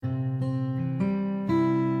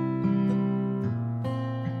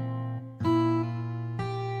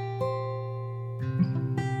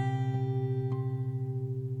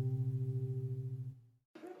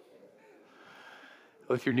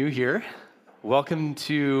Well, if you're new here, welcome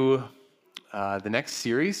to the next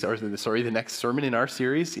sermon in our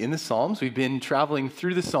series in the Psalms. We've been traveling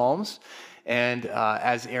through the Psalms, and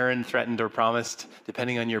as Aaron threatened or promised,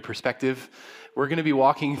 depending on your perspective, we're going to be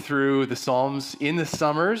walking through the Psalms in the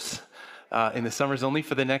summers only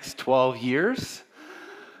for the next 12 years,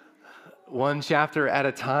 one chapter at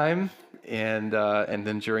a time, and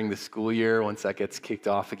then during the school year, once that gets kicked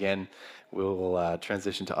off again, we'll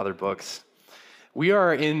transition to other books. We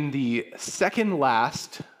are in the second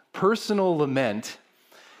last personal lament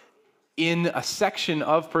in a section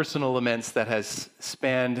of personal laments that has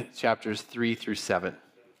spanned chapters 3 through 7.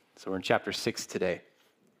 So we're in chapter 6 today.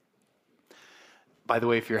 By the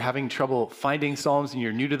way, if you're having trouble finding Psalms and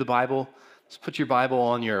you're new to the Bible, just put your Bible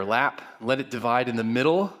on your lap, let it divide in the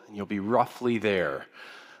middle, and you'll be roughly there.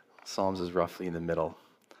 Psalms is roughly in the middle.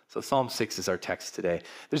 So Psalm 6 is our text today.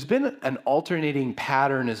 There's been an alternating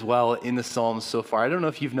pattern as well in the Psalms so far. I don't know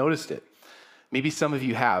if you've noticed it. Maybe some of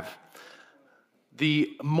you have.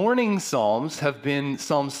 The morning Psalms have been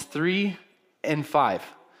Psalms 3 and 5.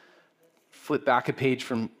 Flip back a page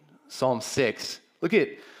from Psalm 6. Look at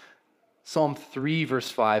Psalm 3,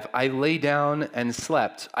 verse 5. I lay down and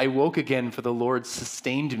slept. I woke again, for the Lord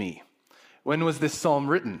sustained me. When was this psalm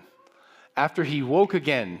written? After he woke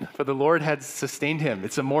again, for the Lord had sustained him.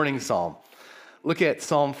 It's a morning psalm. Look at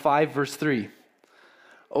Psalm 5, verse 3.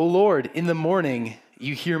 O Lord, in the morning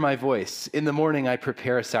you hear my voice. In the morning I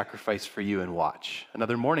prepare a sacrifice for you and watch.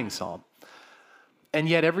 Another morning psalm. And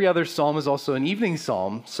yet every other psalm is also an evening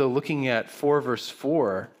psalm. So looking at 4, verse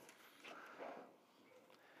 4,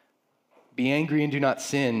 be angry and do not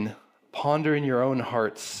sin. Ponder in your own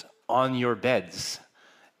hearts on your beds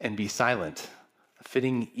and be silent. A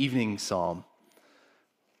fitting evening psalm.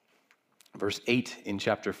 Verse 8 in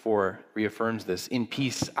chapter 4 reaffirms this. In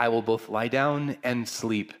peace I will both lie down and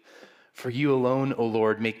sleep. For you alone, O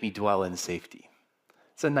Lord, make me dwell in safety.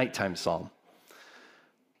 It's a nighttime psalm.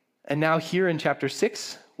 And now here in chapter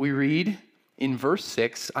 6, we read in verse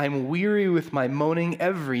 6, I'm weary with my moaning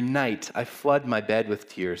every night. I flood my bed with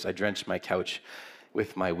tears. I drench my couch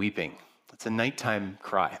with my weeping. It's a nighttime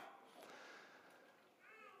cry.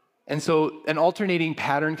 And so an alternating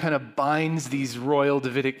pattern kind of binds these royal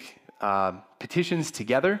Davidic petitions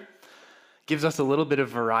together, gives us a little bit of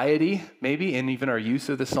variety, maybe, in even our use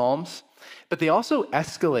of the Psalms. But they also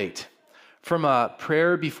escalate from a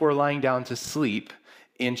prayer before lying down to sleep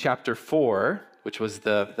in chapter 4, which was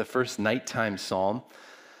the first nighttime psalm.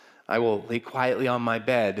 I will lay quietly on my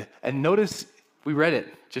bed. And notice, we read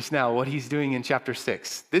it just now, what he's doing in chapter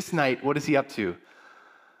 6. This night, what is he up to?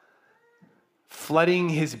 Flooding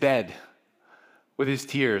his bed with his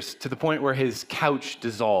tears to the point where his couch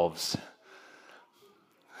dissolves.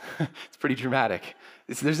 It's pretty dramatic.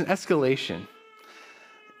 There's an escalation.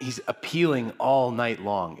 He's appealing all night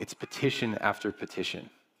long. It's petition after petition.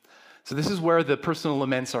 So this is where the personal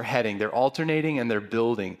laments are heading. They're alternating and they're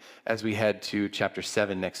building as we head to chapter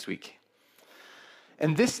 7 next week.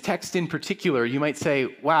 And this text in particular, you might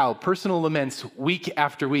say, wow, personal laments week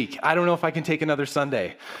after week. I don't know if I can take another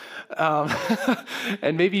Sunday.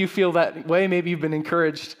 And maybe you feel that way, maybe you've been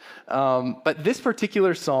encouraged. But this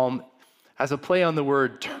particular psalm has a play on the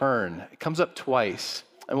word turn. It comes up twice,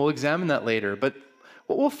 and we'll examine that later. But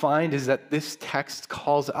what we'll find is that this text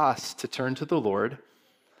calls us to turn to the Lord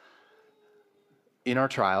in our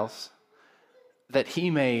trials, that he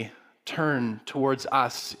may turn towards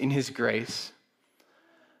us in his grace,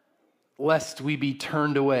 lest we be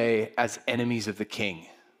turned away as enemies of the King.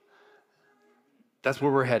 That's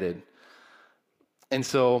where we're headed. And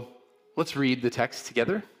so let's read the text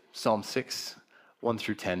together, Psalm 6, 1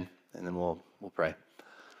 through 10, and then we'll pray. It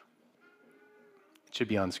should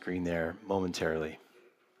be on screen there momentarily.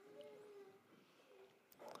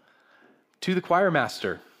 To the choir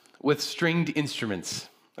master with stringed instruments,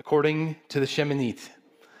 according to the Sheminith,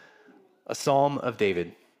 a psalm of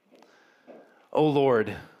David. O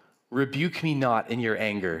Lord, rebuke me not in your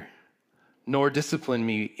anger, nor discipline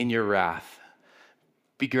me in your wrath.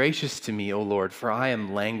 Be gracious to me, O Lord, for I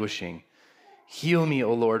am languishing. Heal me,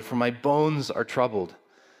 O Lord, for my bones are troubled.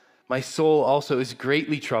 My soul also is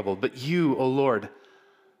greatly troubled. But you, O Lord,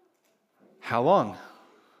 how long?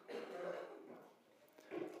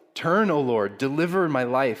 Turn, O Lord, deliver my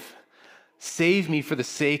life. Save me for the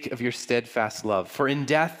sake of your steadfast love. For in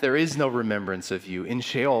death there is no remembrance of you. In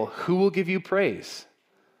Sheol, who will give you praise?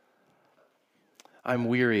 I'm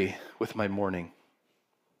weary with my moaning.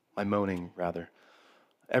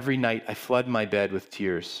 Every night I flood my bed with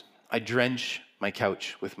tears. I drench my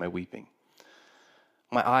couch with my weeping.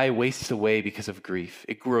 My eye wastes away because of grief.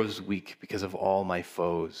 It grows weak because of all my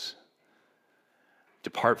foes.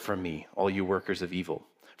 Depart from me, all you workers of evil.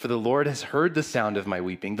 For the Lord has heard the sound of my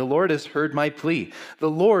weeping. The Lord has heard my plea. The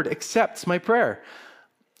Lord accepts my prayer.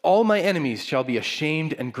 All my enemies shall be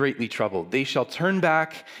ashamed and greatly troubled. They shall turn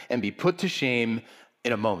back and be put to shame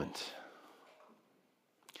in a moment.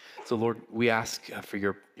 So Lord, we ask for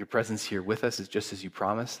your presence here with us, just as you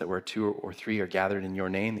promised, that where two or three are gathered in your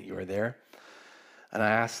name, that you are there. And I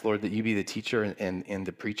ask, Lord, that you be the teacher and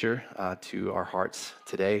the preacher to our hearts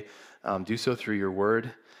today. Do so through your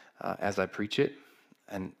word as I preach it.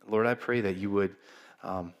 And Lord, I pray that you would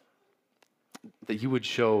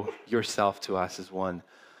show yourself to us as one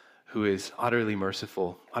who is utterly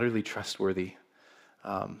merciful, utterly trustworthy,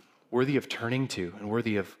 worthy of turning to, and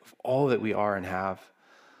worthy of all that we are and have.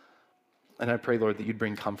 And I pray, Lord, that you'd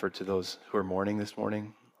bring comfort to those who are mourning this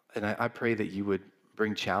morning. And I pray that you would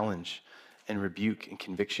bring challenge and rebuke and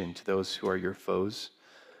conviction to those who are your foes,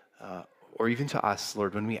 or even to us,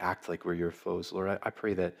 Lord, when we act like we're your foes. Lord, I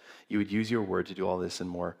pray that you would use your word to do all this and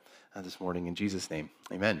more this morning. In Jesus' name,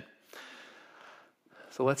 amen.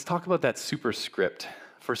 So let's talk about that superscript.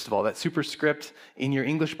 First of all, that superscript in your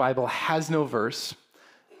English Bible has no verse.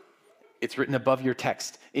 It's written above your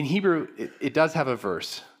text. In Hebrew, it does have a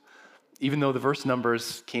verse, even though the verse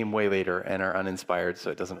numbers came way later and are uninspired,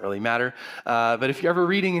 so it doesn't really matter. But if you're ever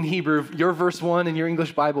reading in Hebrew, your verse 1 in your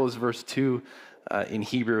English Bible is verse 2 in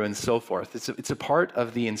Hebrew and so forth. It's a part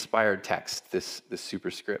of the inspired text, this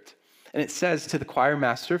superscript. And it says to the choir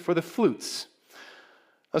master for the flutes.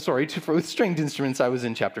 For stringed instruments. I was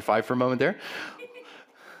in chapter 5 for a moment there.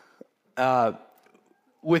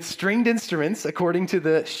 With stringed instruments, according to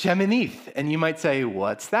the sheminith. And you might say,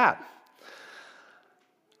 what's that?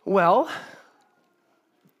 Well,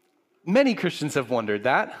 many Christians have wondered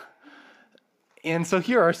that. And so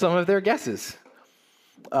here are some of their guesses.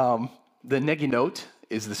 The neginot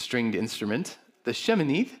is the stringed instrument. The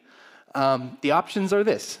sheminith, the options are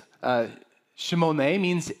this. Shemone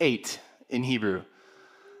means 8 in Hebrew.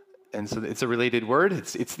 And so it's a related word.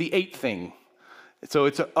 It's the 8th thing. So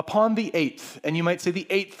it's upon the 8th. And you might say the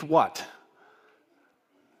 8th what?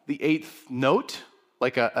 The 8th note,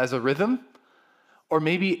 like as a rhythm? Or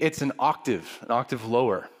maybe it's an octave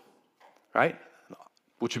lower, right?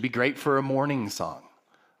 Which would be great for a morning song,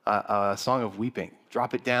 a song of weeping.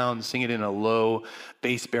 Drop it down, sing it in a low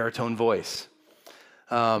bass baritone voice.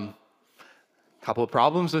 Couple of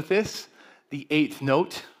problems with this. The 8th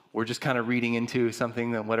note, we're just kind of reading into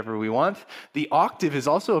something that whatever we want. The octave is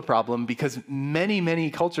also a problem because many, many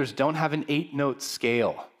cultures don't have an 8-note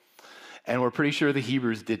scale. And we're pretty sure the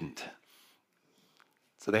Hebrews didn't.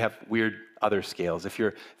 So they have weird other scales. If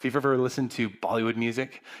you've ever listened to Bollywood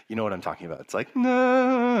music, you know what I'm talking about. It's like,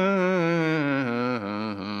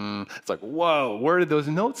 it's like, whoa, where did those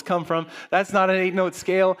notes come from? That's not an 8-note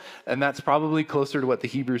scale, and that's probably closer to what the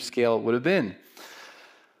Hebrew scale would have been.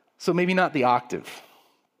 So maybe not the octave.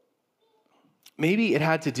 Maybe it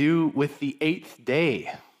had to do with the 8th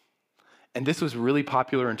day. And this was really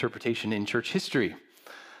popular interpretation in church history.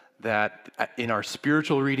 That in our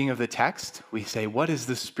spiritual reading of the text, we say, what is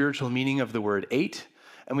the spiritual meaning of the word 8?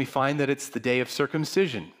 And we find that it's the day of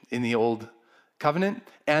circumcision in the Old Covenant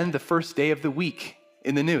and the first day of the week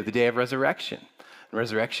in the New, the day of resurrection.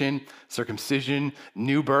 Resurrection, circumcision,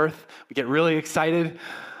 new birth. We get really excited.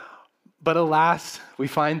 But alas, we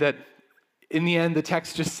find that in the end, the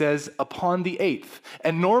text just says, upon the 8th.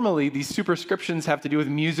 And normally, these superscriptions have to do with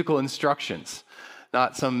musical instructions,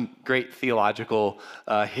 not some great theological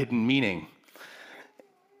hidden meaning.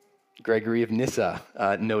 Gregory of Nyssa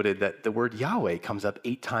noted that the word Yahweh comes up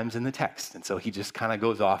 8 times in the text. And so he just kind of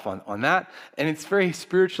goes off on that. And it's very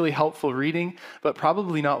spiritually helpful reading, but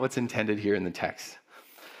probably not what's intended here in the text.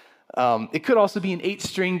 It could also be an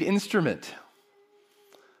 8-stringed instrument.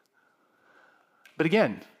 But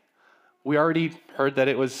again, we already heard that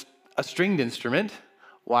it was a stringed instrument.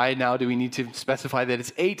 Why now do we need to specify that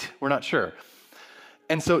it's 8? We're not sure.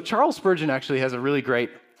 And so Charles Spurgeon actually has a really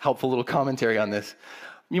great, helpful little commentary on this.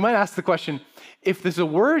 You might ask the question, if there's a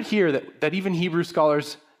word here that even Hebrew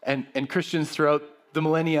scholars and Christians throughout the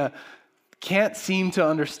millennia can't seem to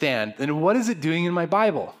understand, then what is it doing in my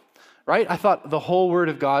Bible? Right? I thought the whole Word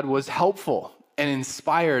of God was helpful and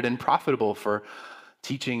inspired and profitable for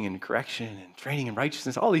teaching and correction and training in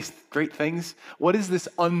righteousness, all these great things. What is this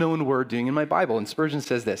unknown word doing in my Bible? And Spurgeon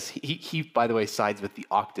says this. He by the way, sides with the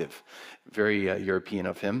octave. Very European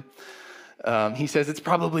of him. He says it's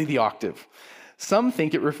probably the octave. Some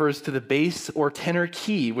think it refers to the bass or tenor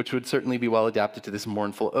key, which would certainly be well adapted to this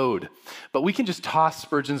mournful ode. But we can just toss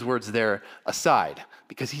Spurgeon's words there aside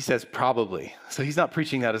because he says probably. So he's not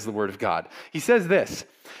preaching that as the word of God. He says this,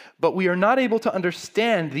 but we are not able to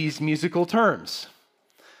understand these musical terms.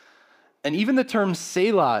 And even the term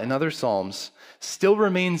Selah in other psalms still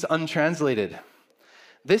remains untranslated.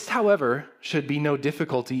 This, however, should be no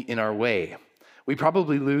difficulty in our way. We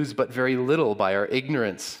probably lose but very little by our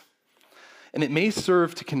ignorance. And it may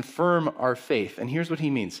serve to confirm our faith. And here's what he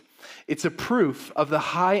means. It's a proof of the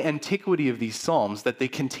high antiquity of these psalms that they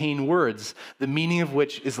contain words, the meaning of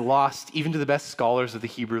which is lost even to the best scholars of the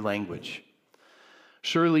Hebrew language.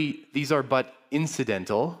 Surely these are but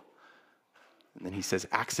incidental, and then he says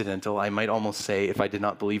accidental, I might almost say, if I did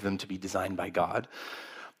not believe them to be designed by God,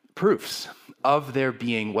 proofs of their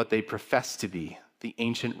being what they profess to be, the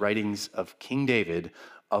ancient writings of King David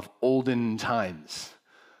of olden times.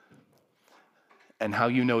 And how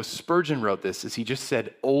you know Spurgeon wrote this is he just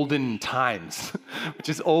said olden times, which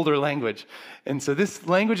is older language. And so this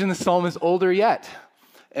language in the psalm is older yet,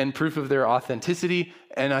 and proof of their authenticity.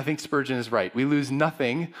 And I think Spurgeon is right. We lose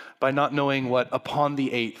nothing by not knowing what upon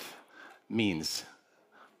the eighth means.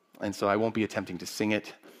 And so I won't be attempting to sing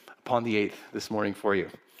it upon the eighth this morning for you.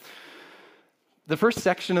 The first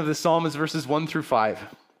section of the psalm is verses 1 through 5.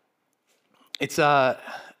 It's a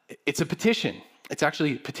petition. It's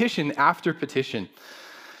actually petition after petition.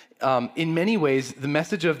 In many ways, the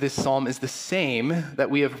message of this psalm is the same that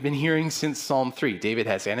we have been hearing since Psalm 3. David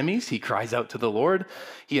has enemies. He cries out to the Lord.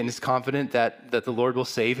 He is confident that the Lord will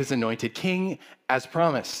save his anointed king as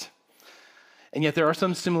promised. And yet there are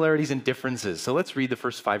some similarities and differences. So let's read the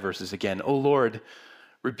first 5 verses again. O Lord,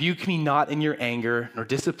 rebuke me not in your anger, nor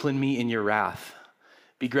discipline me in your wrath.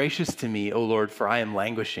 Be gracious to me, O Lord, for I am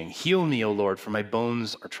languishing. Heal me, O Lord, for my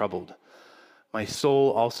bones are troubled. My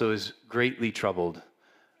soul also is greatly troubled.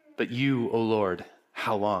 But you, O Lord,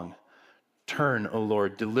 how long? Turn, O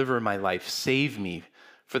Lord, deliver my life. Save me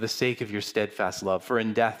for the sake of your steadfast love. For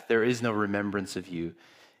in death there is no remembrance of you.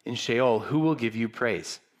 In Sheol, who will give you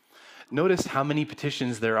praise? Notice how many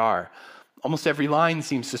petitions there are. Almost every line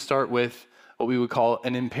seems to start with what we would call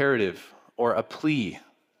an imperative or a plea,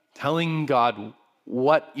 telling God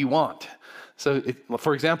what you want. So,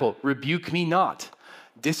 for example, rebuke me not,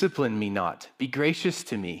 discipline me not, be gracious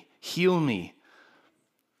to me, heal me,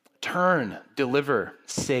 turn, deliver,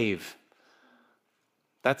 save.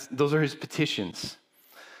 Those are his petitions.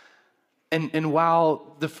 And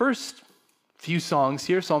while the first few songs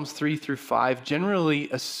here, Psalms 3 through 5,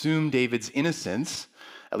 generally assume David's innocence,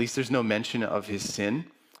 at least there's no mention of his sin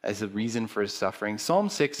as a reason for his suffering, Psalm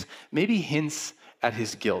 6 maybe hints at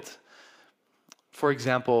his guilt. For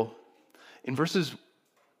example, in verse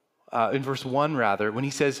 1, when he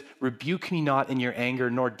says, rebuke me not in your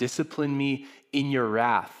anger, nor discipline me in your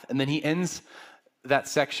wrath. And then he ends that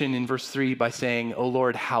section in verse 3 by saying, O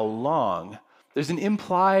Lord, how long? There's an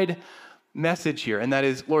implied message here, and that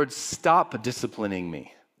is, Lord, stop disciplining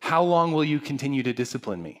me. How long will you continue to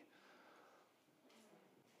discipline me?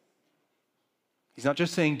 He's not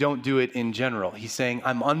just saying don't do it in general. He's saying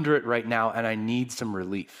I'm under it right now and I need some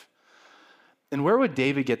relief. And where would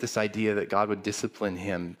David get this idea that God would discipline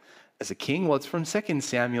him as a king? Well, it's from 2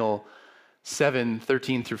 Samuel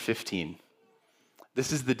 7:13 through 15.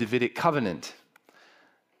 This is the Davidic covenant.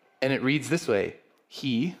 And it reads this way: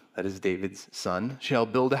 He, that is David's son, shall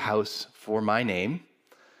build a house for my name,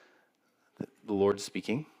 the Lord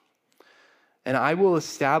speaking, and I will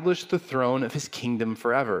establish the throne of his kingdom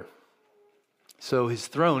forever. So his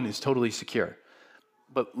throne is totally secure.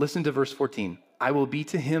 But listen to verse 14. I will be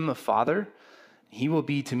to him a father, he will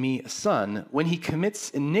be to me a son. When he commits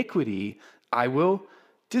iniquity, I will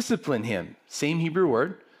discipline him. Same Hebrew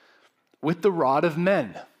word, with the rod of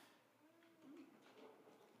men.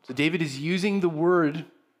 So David is using the word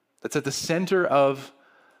that's at the center of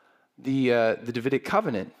the Davidic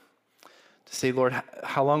covenant to say, Lord,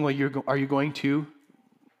 how long are you going to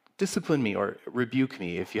discipline me or rebuke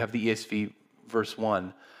me? If you have the ESV verse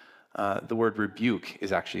 1, the word rebuke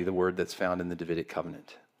is actually the word that's found in the Davidic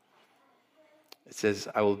covenant. It says,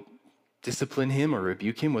 I will discipline him or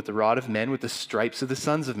rebuke him with the rod of men, with the stripes of the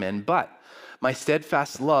sons of men, but my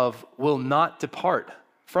steadfast love will not depart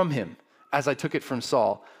from him, as I took it from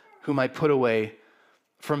Saul, whom I put away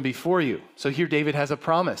from before you. So here David has a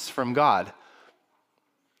promise from God,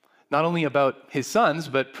 not only about his sons,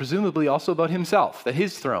 but presumably also about himself, that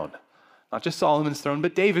his throne, not just Solomon's throne,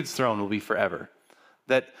 but David's throne will be forever.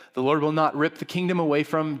 That the Lord will not rip the kingdom away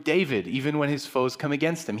from David, even when his foes come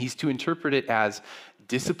against him. He's to interpret it as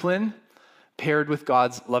discipline paired with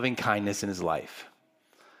God's loving kindness in his life.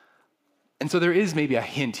 And so there is maybe a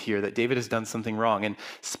hint here that David has done something wrong, and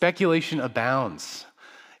speculation abounds.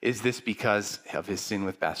 Is this because of his sin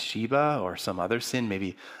with Bathsheba or some other sin,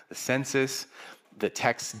 maybe the census? The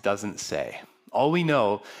text doesn't say. All we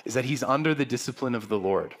know is that he's under the discipline of the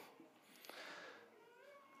Lord.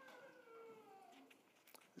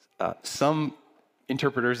 Some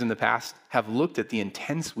interpreters in the past have looked at the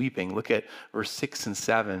intense weeping. Look at verse 6 and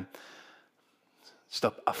 7. Just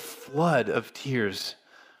a flood of tears.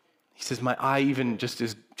 He says, my eye even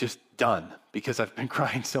is just done because I've been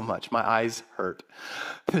crying so much. My eyes hurt.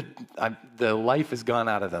 The life has gone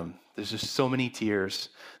out of them. There's just so many tears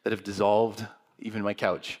that have dissolved even my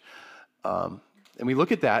couch. And we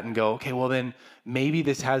look at that and go, okay, well then maybe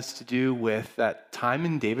this has to do with that time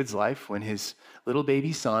in David's life when his little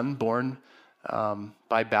baby son, born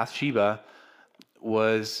by Bathsheba,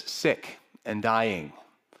 was sick and dying.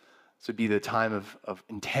 So it'd be the time of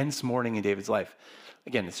intense mourning in David's life.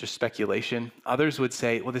 Again, it's just speculation. Others would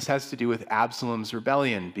say, well, this has to do with Absalom's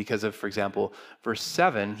rebellion because of, for example, verse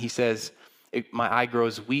 7, he says, my eye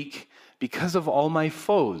grows weak because of all my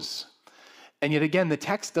foes. And yet again, the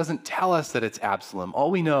text doesn't tell us that it's Absalom. All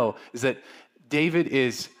we know is that David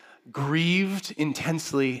is grieved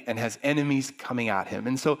intensely and has enemies coming at him.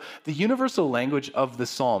 And so the universal language of the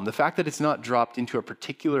psalm, the fact that it's not dropped into a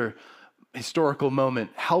particular historical moment,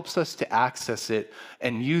 helps us to access it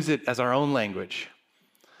and use it as our own language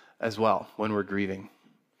as well when we're grieving.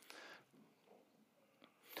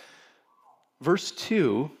 Verse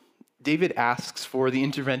 2, David asks for the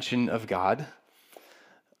intervention of God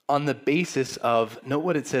on the basis of, note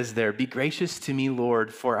what it says there, be gracious to me,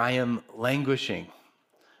 Lord, for I am languishing,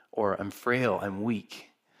 or I'm frail, I'm weak.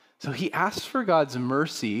 So he asks for God's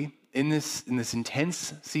mercy in this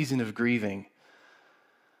intense season of grieving.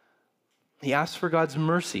 He asks for God's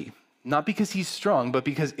mercy, not because he's strong, but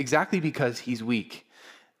exactly because he's weak.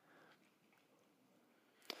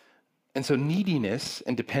 And so neediness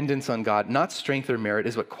and dependence on God, not strength or merit,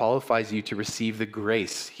 is what qualifies you to receive the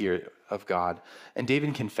grace here of God. And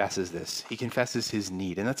David confesses this. He confesses his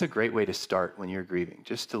need. And that's a great way to start when you're grieving,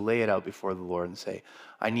 just to lay it out before the Lord and say,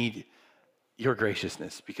 I need your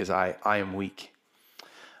graciousness because I am weak.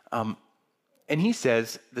 And he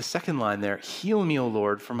says, the second line there, heal me, O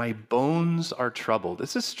Lord, for my bones are troubled.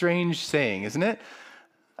 It's a strange saying, isn't it?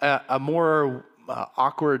 A more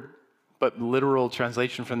awkward but literal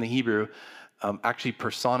translation from the Hebrew actually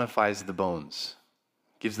personifies the bones,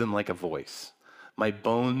 gives them like a voice. My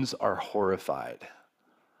bones are horrified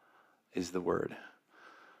is the word.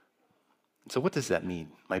 So what does that mean?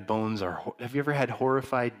 My bones are, have you ever had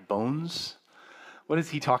horrified bones? What is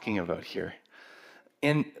he talking about here?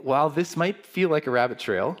 And while this might feel like a rabbit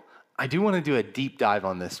trail, I do want to do a deep dive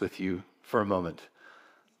on this with you for a moment.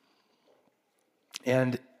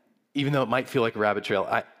 And even though it might feel like a rabbit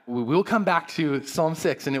trail, we will come back to Psalm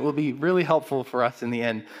 6, and it will be really helpful for us in the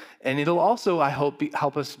end. And it'll also, I hope,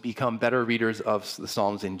 help us become better readers of the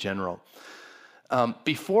Psalms in general.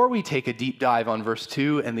 Before we take a deep dive on verse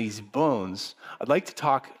 2 and these bones, I'd like to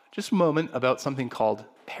talk just a moment about something called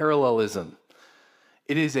parallelism.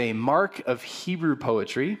 It is a mark of Hebrew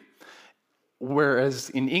poetry, whereas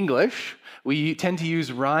in English, we tend to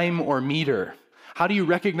use rhyme or meter. How do you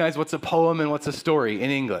recognize what's a poem and what's a story in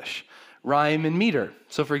English? Rhyme and meter.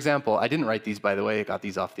 So for example, I didn't write these, by the way. I got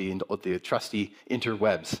these off the trusty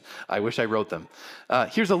interwebs. I wish I wrote them.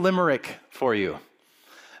 Here's a limerick for you.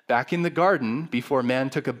 Back in the garden, before man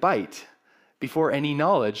took a bite, before any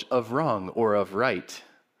knowledge of wrong or of right,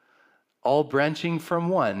 all branching from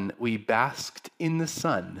one, we basked in the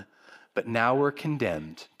sun, but now we're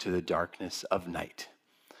condemned to the darkness of night.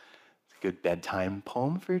 It's a good bedtime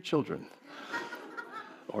poem for your children.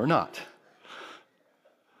 Or not.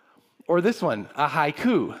 Or this one, a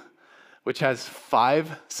haiku, which has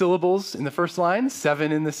 5 syllables in the first line,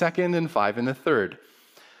 7 in the second, and 5 in the third.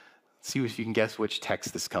 Let's see if you can guess which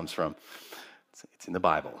text this comes from. It's in the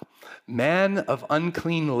Bible. Man of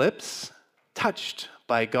unclean lips, touched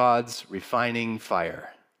by God's refining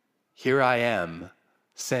fire. Here I am,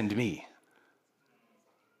 send me.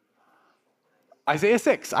 Isaiah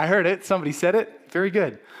 6, I heard it. Somebody said it. Very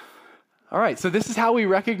good. All right, so this is how we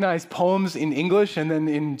recognize poems in English and then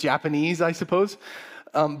in Japanese, I suppose.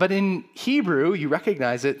 But in Hebrew, you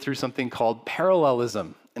recognize it through something called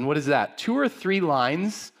parallelism. And what is that? 2 or 3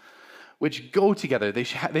 lines which go together. They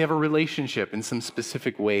have a relationship in some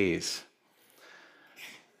specific ways.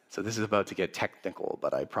 So this is about to get technical,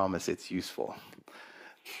 but I promise it's useful.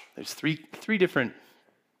 There's three different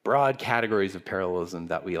broad categories of parallelism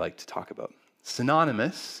that we like to talk about.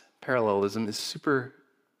 Synonymous parallelism is super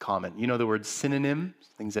common. You know the word synonym,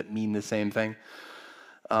 things that mean the same thing,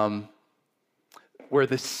 where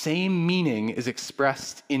the same meaning is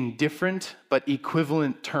expressed in different but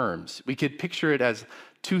equivalent terms. We could picture it as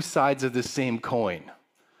 2 sides of the same coin.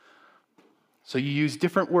 So you use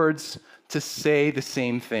different words to say the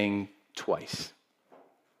same thing twice.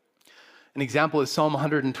 An example is Psalm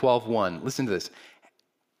 112:1. Listen to this.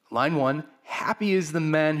 Line 1, Happy is the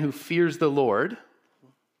man who fears the Lord.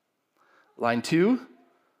 Line 2,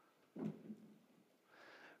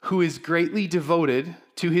 who is greatly devoted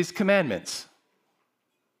to his commandments.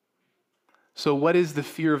 So what is the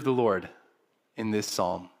fear of the Lord in this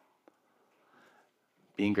psalm?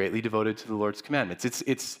 Being greatly devoted to the Lord's commandments.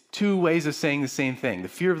 It's two ways of saying the same thing. The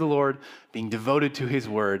fear of the Lord, being devoted to his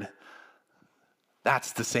word.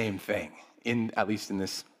 That's the same thing, at least in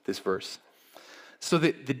this verse. So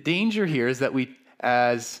the danger here is that we,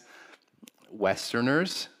 as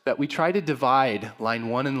Westerners, that we try to divide line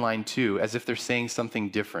 1 and line 2 as if they're saying something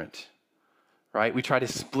different, right? We try to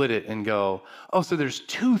split it and go, oh, so there's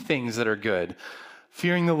two things that are good.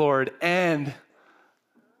 Fearing the Lord and,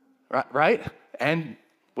 right? And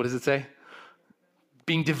what does it say?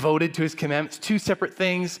 Being devoted to his commandments, two separate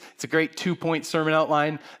things. It's a great 2-point sermon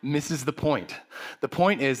outline, misses the point. The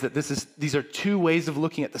point is that these are two ways of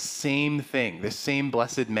looking at the same thing, this same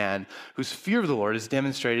blessed man whose fear of the Lord is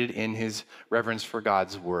demonstrated in his reverence for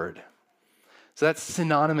God's word. So that's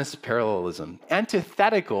synonymous parallelism.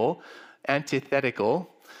 Antithetical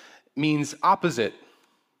means opposite.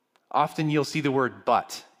 Often you'll see the word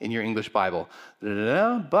but in your English Bible.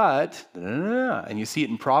 But, and you see it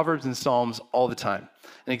in Proverbs and Psalms all the time.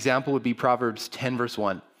 An example would be Proverbs 10, verse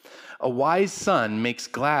 1. A wise son makes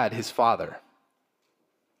glad his father,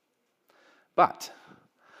 but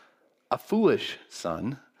a foolish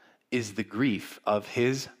son is the grief of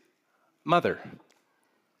his mother. Isn't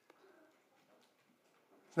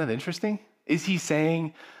that interesting? Is he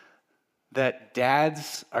saying that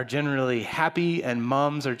dads are generally happy and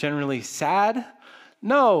moms are generally sad?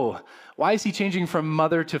 No. Why is he changing from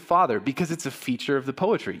mother to father? Because it's a feature of the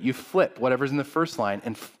poetry. You flip whatever's in the first line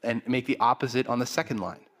and make the opposite on the second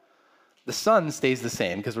line. The son stays the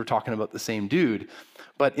same because we're talking about the same dude.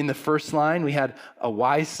 But in the first line, we had a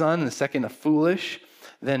wise son, and the second, a foolish.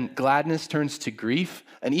 Then gladness turns to grief,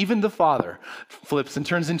 and even the father flips and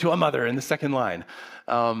turns into a mother in the second line.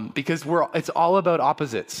 Because it's all about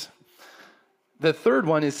opposites. The third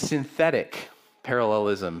one is synthetic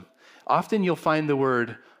parallelism. Often you'll find the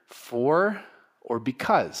word for or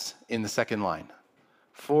because in the second line.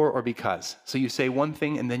 For or because. So you say one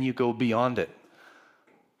thing and then you go beyond it.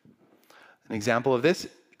 An example of this,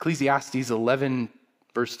 Ecclesiastes 11,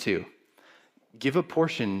 verse 2. Give a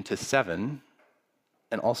portion to 7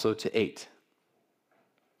 and also to 8.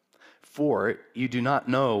 For you do not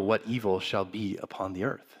know what evil shall be upon the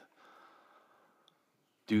earth.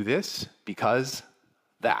 Do this because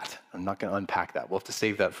that. I'm not going to unpack that. We'll have to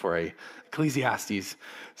save that for a Ecclesiastes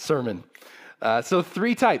sermon. So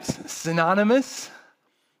 3 types: synonymous,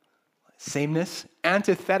 sameness;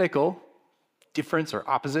 antithetical, difference or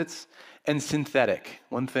opposites; and synthetic,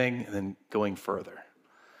 one thing and then going further.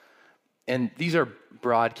 And these are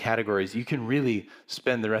broad categories. You can really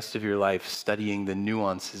spend the rest of your life studying the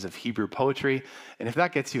nuances of Hebrew poetry. And if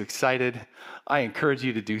that gets you excited, I encourage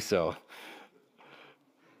you to do so.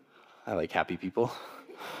 I like happy people.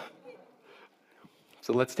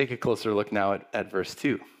 So let's take a closer look now at verse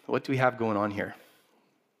 2. What do we have going on here?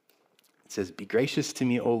 It says, "Be gracious to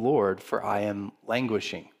me, O Lord, for I am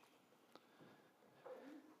languishing."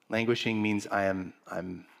 Languishing means I'm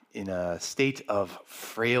in a state of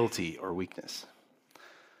frailty or weakness.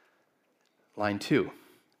 Line 2,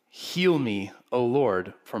 "Heal me, O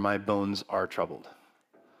Lord, for my bones are troubled."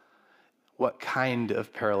 What kind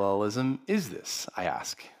of parallelism is this, I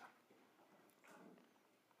ask?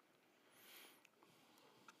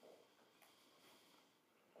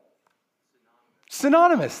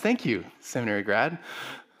 Synonymous. Thank you, seminary grad.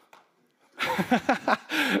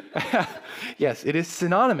 Yes, it is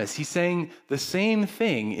synonymous. He's saying the same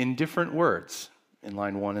thing in different words in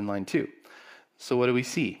line 1 and line 2. So what do we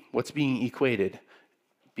see? What's being equated?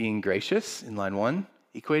 Being gracious in line 1,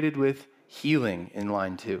 equated with healing in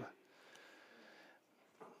line 2.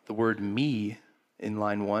 The word me in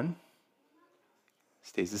line 1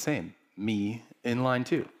 stays the same. Me in line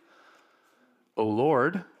 2. O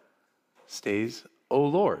Lord stays O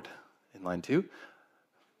Lord in line 2.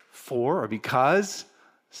 For or because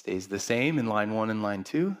stays the same in line 1 and line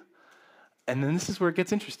 2. And then this is where it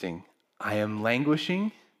gets interesting. I am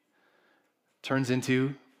languishing turns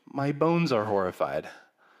into my bones are horrified.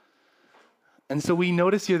 And so we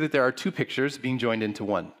notice here that there are 2 pictures being joined into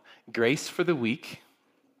one. Grace for the weak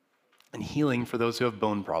and healing for those who have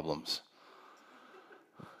bone problems.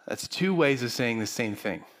 That's 2 ways of saying the same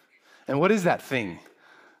thing. And what is that thing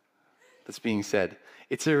that's being said?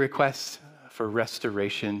 It's a request for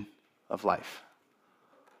restoration of life.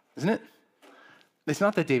 Isn't it? It's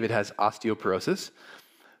not that David has osteoporosis,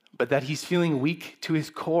 but that he's feeling weak to his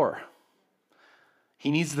core. He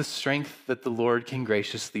needs the strength that the Lord can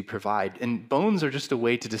graciously provide. And bones are just a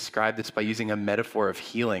way to describe this by using a metaphor of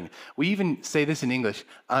healing. We even say this in English,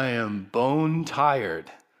 I am bone tired.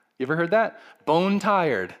 You ever heard that? Bone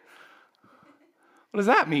tired. What does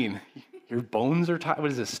that mean? Your bones are tired. What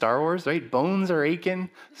is this, Star Wars, right? Bones are aching,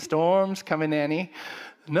 storms coming, Annie.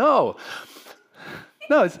 No,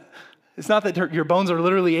 it's not that your bones are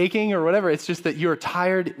literally aching or whatever. It's just that you're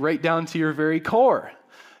tired right down to your very core.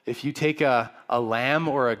 If you take a lamb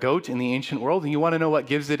or a goat in the ancient world and you want to know what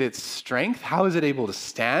gives it its strength, how is it able to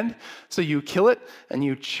stand? So you kill it and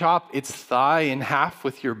you chop its thigh in half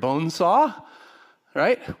with your bone saw,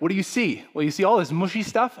 right? What do you see? Well, you see all this mushy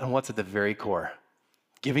stuff, and what's at the very core?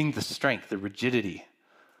 Giving the strength, the rigidity,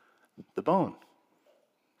 the bone.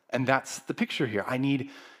 And that's the picture here. I need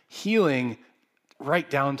healing right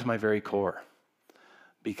down to my very core,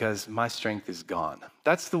 because my strength is gone.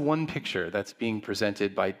 That's the one picture that's being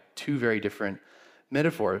presented by two very different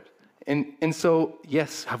metaphors. And so,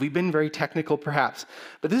 yes, have we been very technical? Perhaps.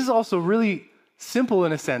 But this is also really simple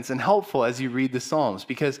in a sense and helpful as you read the Psalms,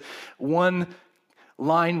 because one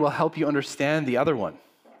line will help you understand the other one.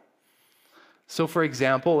 So for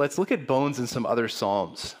example, let's look at bones in some other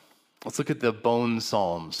Psalms. Let's look at the bone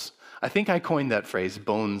Psalms. I think I coined that phrase,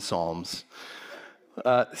 bone Psalms.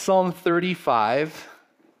 Psalm 35,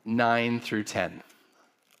 9 through 10.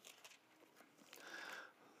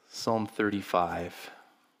 Psalm 35,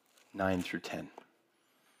 9 through 10.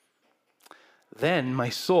 Then my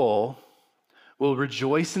soul will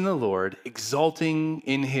rejoice in the Lord, exulting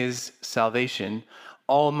in his salvation.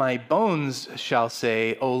 All my bones shall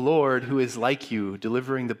say, O Lord, who is like you,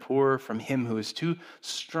 delivering the poor from him who is too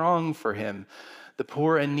strong for him, the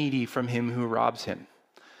poor and needy from him who robs him.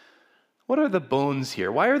 What are the bones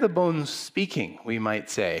here? Why are the bones speaking, we might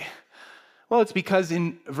say? Well, it's because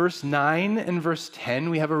in verse 9 and verse 10,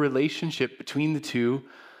 we have a relationship between the two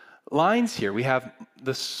lines here. We have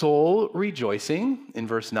the soul rejoicing in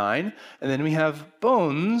verse 9, and then we have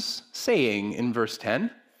bones saying in verse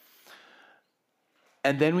 10.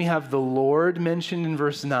 And then we have the Lord mentioned in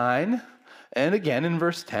verse 9, and again in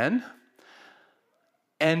verse 10.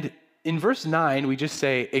 And in verse 9, we just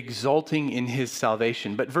say, exulting in his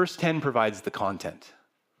salvation. But verse 10 provides the content.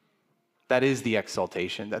 That is the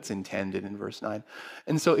exaltation that's intended in verse 9.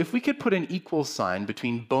 And so if we could put an equal sign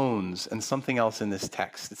between bones and something else in this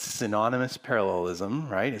text, it's synonymous parallelism,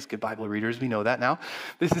 right? As good Bible readers, we know that now.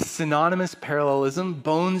 This is synonymous parallelism.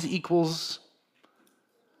 Bones equals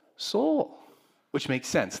soul, which makes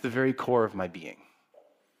sense, the very core of my being.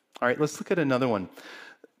 All right, let's look at another one.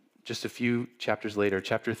 Just a few chapters later,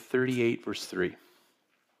 chapter 38, verse 3. It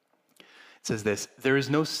says this, there is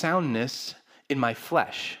no soundness in my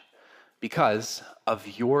flesh because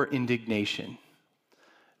of your indignation.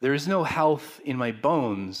 There is no health in my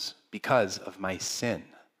bones because of my sin.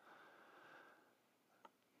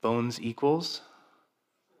 Bones equals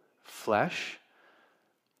flesh.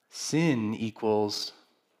 Sin equals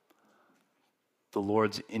the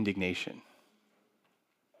Lord's indignation.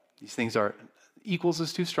 These things are, equals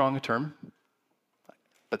is too strong a term,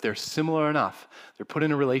 but they're similar enough. They're put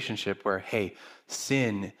in a relationship where, hey,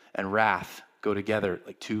 sin and wrath go together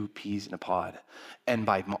like two peas in a pod. And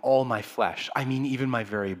by all my flesh, I mean even my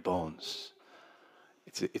very bones.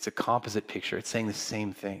 It's a composite picture. It's saying the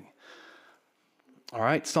same thing. All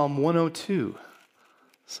right, Psalm 102.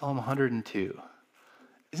 Psalm 102.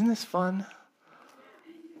 Isn't this fun?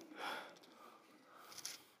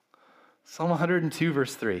 Psalm 102,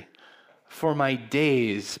 verse 3. For my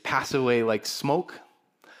days pass away like smoke,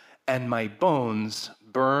 and my bones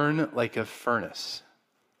burn like a furnace.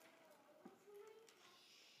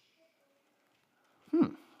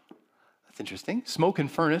 That's interesting. Smoke and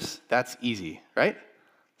furnace, that's easy, right?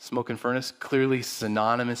 Smoke and furnace, clearly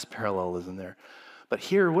synonymous parallelism there. But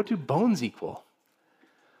here, what do bones equal?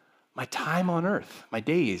 My time on earth, my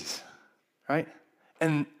days, right?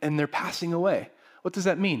 And they're passing away. What does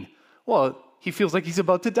that mean? Well, he feels like he's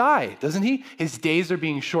about to die, doesn't he? His days are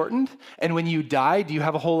being shortened. And when you die, do you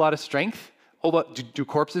have a whole lot of strength? Do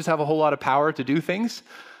corpses have a whole lot of power to do things?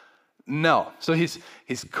 No. So his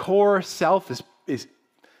core self is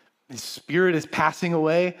his spirit is passing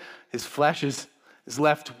away. His flesh is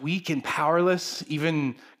left weak and powerless,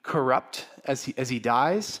 even corrupt as he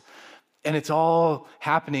dies. And it's all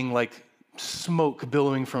happening like smoke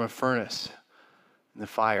billowing from a furnace in the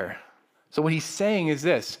fire. So what he's saying is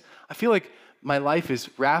this: I feel like my life is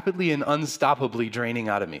rapidly and unstoppably draining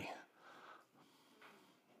out of me.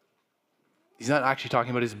 He's not actually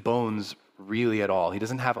talking about his bones really at all. He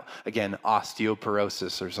doesn't have, again,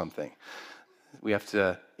 osteoporosis or something. We have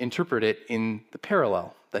to interpret it in the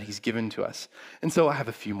parallel that he's given to us. And so I have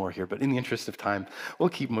a few more here, but in the interest of time, we'll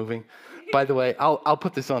keep moving. By the way, I'll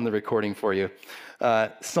put this on the recording for you.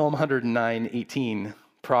 Psalm 109:18,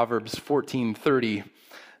 Proverbs 14:30,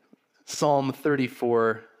 Psalm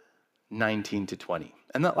 34:19 to 20.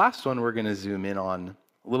 And that last one we're going to zoom in on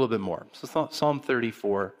a little bit more. So Psalm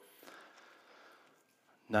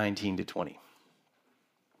 34:19 to 20.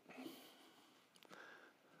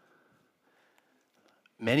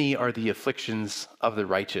 Many are the afflictions of the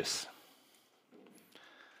righteous,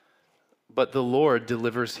 but the Lord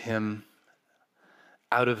delivers him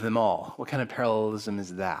out of them all. What kind of parallelism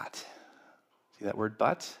is that? See that word,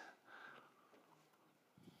 but?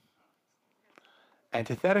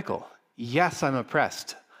 Antithetical. Yes, I'm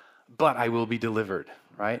oppressed, but I will be delivered,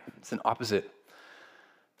 right? It's an opposite.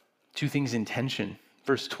 Two things in tension.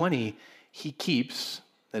 Verse 20, he keeps,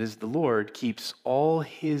 that is the Lord, keeps all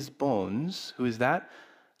his bones. Who is that?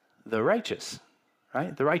 The righteous,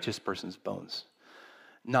 right? The righteous person's bones.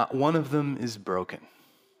 Not one of them is broken.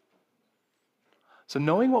 So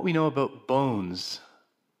knowing what we know about bones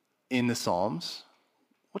in the Psalms,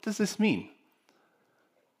 what does this mean?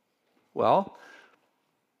 Well,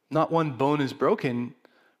 not one bone is broken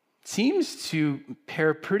seems to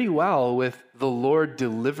pair pretty well with the Lord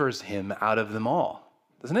delivers him out of them all,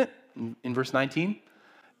 doesn't it? In verse 19,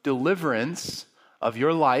 deliverance of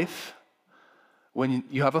your life when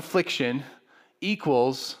you have affliction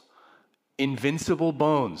equals invincible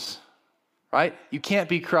bones, right? You can't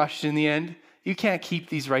be crushed in the end. You can't keep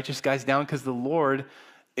these righteous guys down because the Lord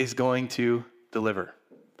is going to deliver.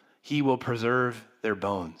 He will preserve their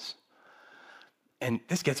bones. And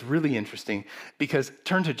this gets really interesting because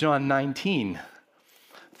turn to John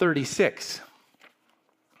 19:36.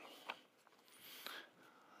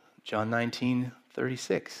 John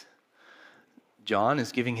 19:36. John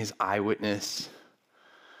is giving his eyewitness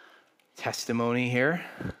testimony here.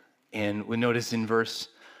 And we notice in verse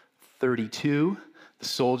 32, the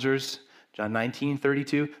soldiers, John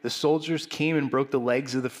 19:32, the soldiers came and broke the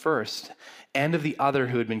legs of the first and of the other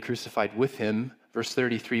who had been crucified with him. Verse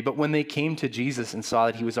 33, but when they came to Jesus and saw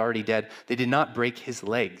that he was already dead, they did not break his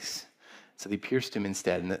legs. So they pierced him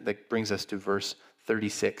instead. And that brings us to verse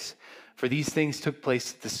 36. For these things took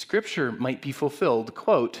place that the scripture might be fulfilled,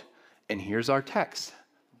 quote, and here's our text,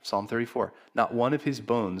 Psalm 34, not one of his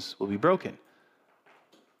bones will be broken.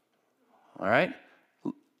 All right?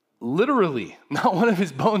 Literally, not one of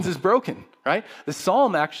his bones is broken, right? The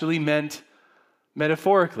psalm actually meant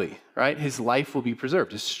metaphorically, right? His life will be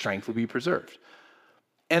preserved. His strength will be preserved.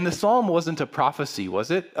 And the psalm wasn't a prophecy, was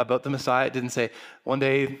it, about the Messiah? It didn't say, one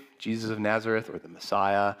day, Jesus of Nazareth or the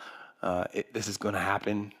Messiah, this is going to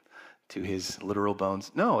happen to his literal bones.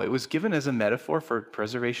 No, it was given as a metaphor for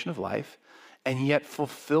preservation of life, and yet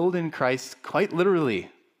fulfilled in Christ quite literally.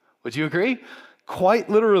 Would you agree? Quite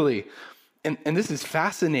literally. And this is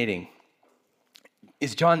fascinating.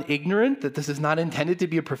 Is John ignorant that this is not intended to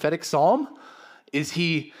be a prophetic psalm? Is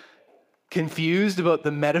he confused about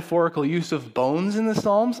the metaphorical use of bones in the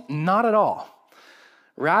Psalms? Not at all.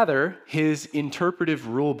 Rather, his interpretive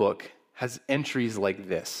rule book has entries like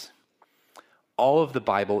this. All of the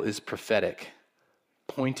Bible is prophetic,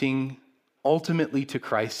 pointing ultimately to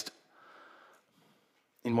Christ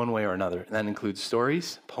in one way or another. And that includes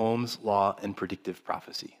stories, poems, law, and predictive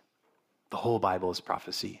prophecy. The whole Bible is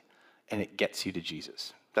prophecy, and it gets you to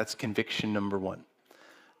Jesus. That's conviction number one.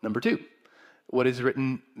 Number two, what is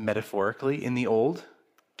written metaphorically in the Old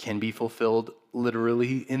can be fulfilled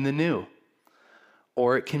literally in the New.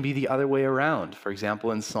 Or it can be the other way around. For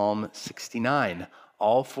example, in Psalm 69,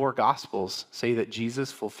 all four Gospels say that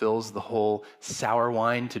Jesus fulfills the whole sour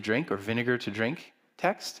wine to drink or vinegar to drink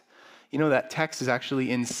text. You know, that text is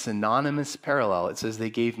actually in synonymous parallel. It says, they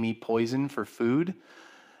gave me poison for food,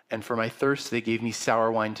 and for my thirst, they gave me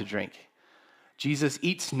sour wine to drink. Jesus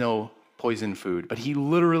eats no poison food, but he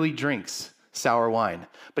literally drinks sour wine.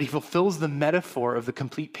 But he fulfills the metaphor of the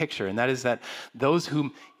complete picture, and that is that those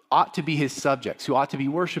whom ought to be his subjects, who ought to be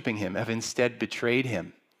worshiping him, have instead betrayed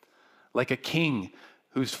him. Like a king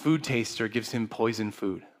whose food taster gives him poison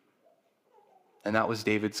food. And that was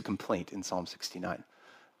David's complaint in Psalm 69.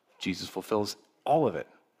 Jesus fulfills all of it.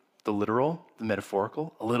 The literal, the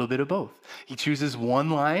metaphorical, a little bit of both. He chooses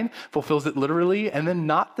one line, fulfills it literally, and then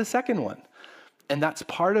not the second one. And that's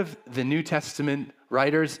part of the New Testament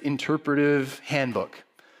writer's interpretive handbook,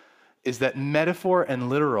 is that metaphor and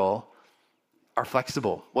literal are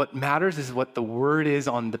flexible. What matters is what the word is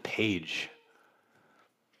on the page.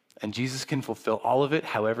 And Jesus can fulfill all of it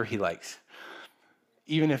however he likes,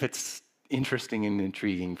 even if it's interesting and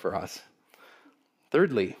intriguing for us.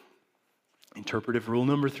 Thirdly, interpretive rule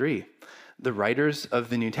number 3, the writers of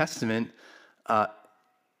the New Testament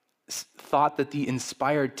thought that the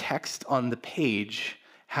inspired text on the page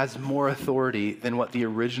has more authority than what the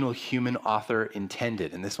original human author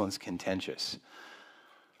intended, and this one's contentious.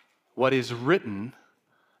 What is written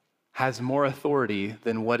has more authority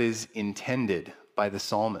than what is intended by the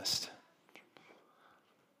psalmist.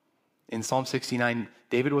 In Psalm 69,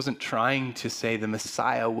 David wasn't trying to say the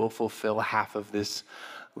Messiah will fulfill half of this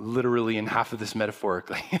literally and half of this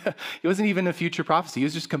metaphorically. It wasn't even a future prophecy. He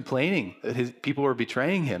was just complaining that his people were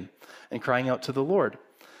betraying him and crying out to the Lord.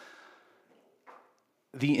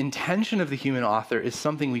 The intention of the human author is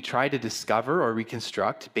something we try to discover or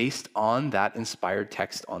reconstruct based on that inspired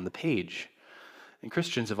text on the page. And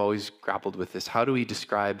Christians have always grappled with this. How do we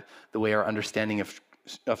describe the way our understanding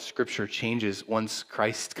of Scripture changes once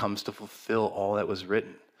Christ comes to fulfill all that was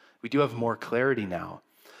written? We do have more clarity now.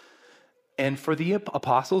 And for the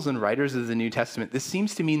apostles and writers of the New Testament, this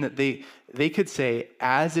seems to mean that they could say,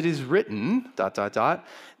 as it is written, ...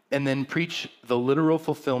 and then preach the literal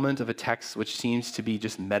fulfillment of a text which seems to be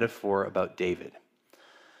just metaphor about David.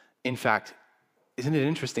 In fact, isn't it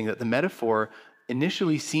interesting that the metaphor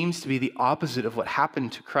initially seems to be the opposite of what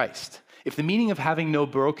happened to Christ? If the meaning of having no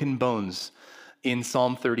broken bones in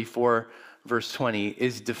Psalm 34, verse 20,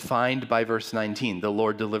 is defined by verse 19, the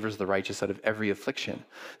Lord delivers the righteous out of every affliction,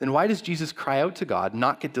 then why does Jesus cry out to God,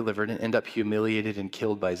 not get delivered, and end up humiliated and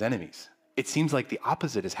killed by his enemies? It seems like the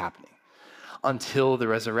opposite is happening until the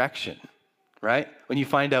resurrection, right? When you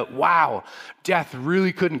find out, wow, death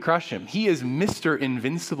really couldn't crush him. He is Mr.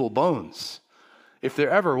 Invincible Bones, if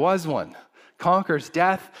there ever was one. Conquers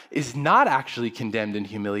death, is not actually condemned and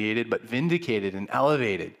humiliated, but vindicated and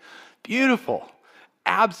elevated. Beautiful.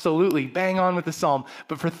 Absolutely bang on with the psalm.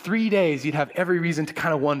 But for 3 days, you'd have every reason to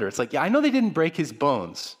kind of wonder. It's like, yeah, I know they didn't break his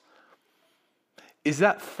bones. Is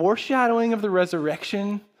that foreshadowing of the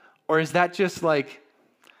resurrection? Or is that just like,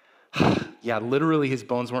 yeah, literally his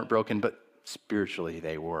bones weren't broken, but spiritually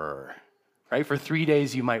they were, right? For 3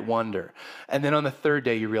 days you might wonder. And then on the third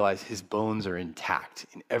day you realize his bones are intact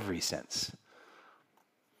in every sense.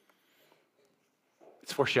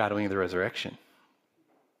 It's foreshadowing of the resurrection.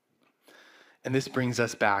 And this brings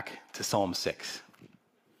us back to Psalm 6.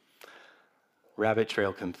 Rabbit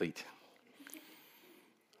trail complete.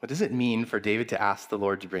 What does it mean for David to ask the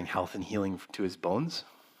Lord to bring health and healing to his bones?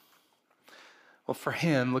 Well, for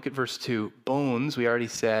him, look at verse 2. Bones, we already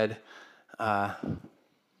said,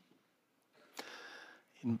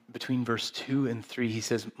 between verse 2 and 3, he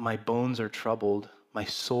says, my bones are troubled. My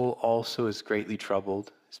soul also is greatly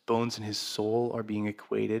troubled. His bones and his soul are being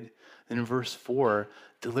equated. And in verse 4,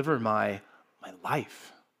 deliver my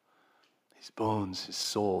life. His bones, his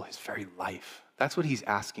soul, his very life. That's what he's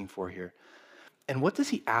asking for here. And what does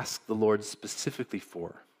he ask the Lord specifically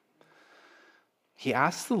for? He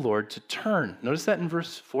asks the Lord to turn. Notice that in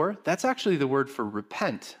verse 4? That's actually the word for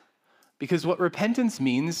repent. Because what repentance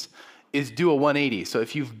means is do a 180. So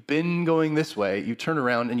if you've been going this way, you turn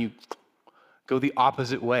around and you go the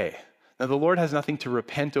opposite way. Now the Lord has nothing to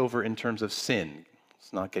repent over in terms of sin.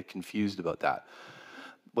 Let's not get confused about that.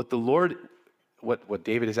 What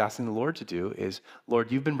David is asking the Lord to do is,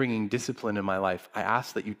 Lord, you've been bringing discipline in my life. I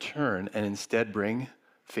ask that you turn and instead bring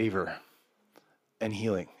favor and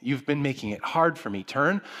healing. You've been making it hard for me.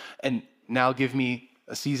 Turn and now give me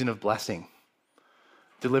a season of blessing.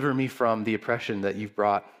 Deliver me from the oppression that you've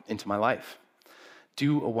brought into my life.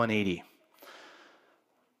 Do a 180.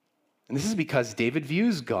 And this is because David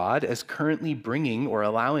views God as currently bringing or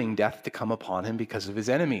allowing death to come upon him because of his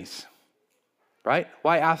enemies. Right?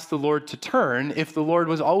 Why ask the Lord to turn if the Lord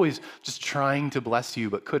was always just trying to bless you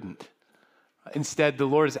but couldn't? Instead, the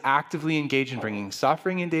Lord is actively engaged in bringing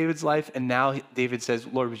suffering in David's life, and now David says,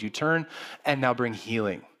 Lord, would you turn and now bring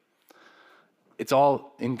healing? It's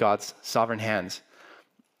all in God's sovereign hands.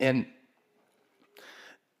 And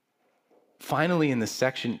finally, in this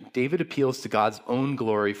section, David appeals to God's own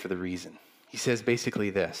glory for the reason. He says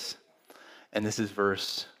basically this, and this is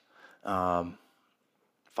verse 5.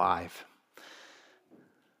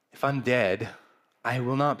 If I'm dead, I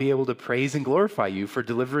will not be able to praise and glorify you for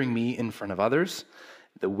delivering me in front of others.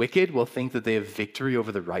 The wicked will think that they have victory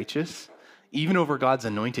over the righteous, even over God's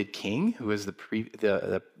anointed king, who is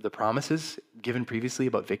the promises given previously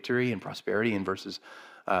about victory and prosperity in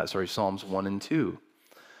Psalms 1 and 2.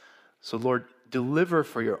 So Lord, deliver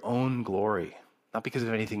for your own glory, not because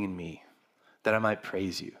of anything in me, that I might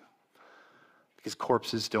praise you, because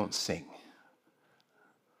corpses don't sing.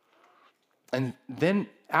 And then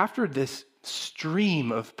after this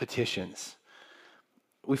stream of petitions,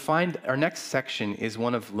 we find our next section is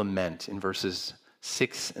one of lament in verses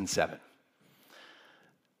 6 and 7.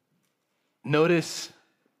 Notice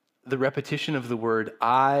the repetition of the word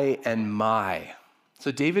I and my.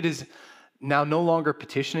 So David is now no longer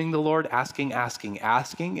petitioning the Lord, asking.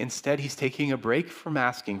 Instead, he's taking a break from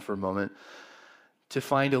asking for a moment to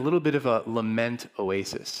find a little bit of a lament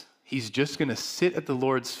oasis. He's just going to sit at the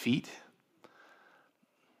Lord's feet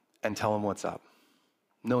and tell him what's up,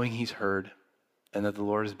 knowing he's heard and that the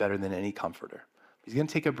Lord is better than any comforter. He's going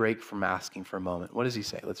to take a break from asking for a moment. What does he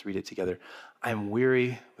say? Let's read it together. I am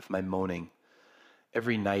weary with my moaning.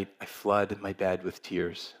 Every night I flood my bed with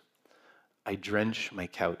tears. I drench my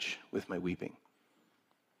couch with my weeping.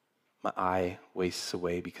 My eye wastes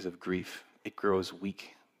away because of grief. It grows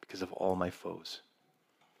weak because of all my foes.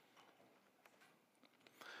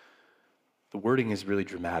 The wording is really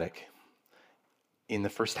dramatic. In the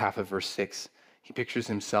first half of verse 6, he pictures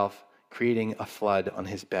himself creating a flood on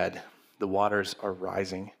his bed. The waters are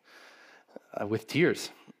rising with tears.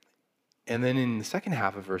 And then in the second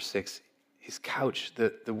half of verse 6, his couch,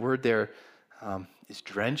 the word there is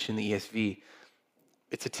drench in the ESV.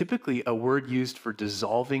 It's typically a word used for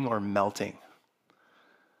dissolving or melting.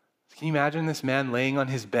 Can you imagine this man laying on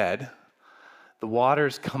his bed? The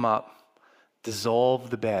waters come up, dissolve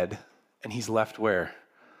the bed, and he's left where?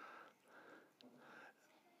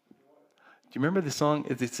 Do you remember the song?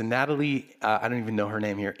 It's a Natalie, I don't even know her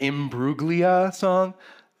name here, Imbruglia song.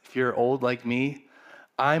 If you're old like me,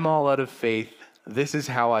 I'm all out of faith. This is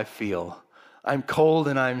how I feel. I'm cold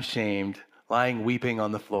and I'm shamed, lying weeping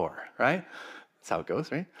on the floor, right? That's how it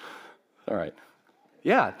goes, right? All right.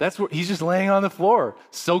 Yeah, that's what he's just laying on the floor,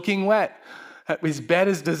 soaking wet. His bed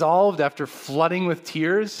is dissolved after flooding with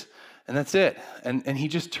tears, and that's it. And he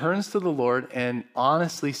just turns to the Lord and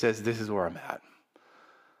honestly says, this is where I'm at.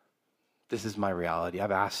 This is my reality.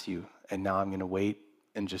 I've asked you, and now I'm going to wait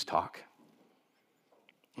and just talk.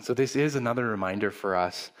 And so this is another reminder for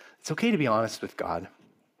us. It's okay to be honest with God.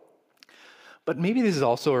 But maybe this is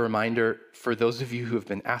also a reminder for those of you who have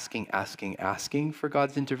been asking for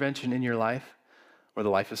God's intervention in your life or the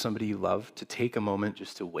life of somebody you love, to take a moment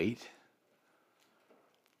just to wait.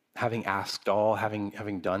 Having asked all,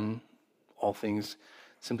 having done all things,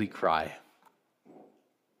 simply cry.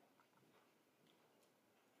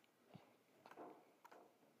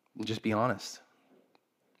 And just be honest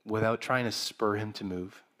without trying to spur him to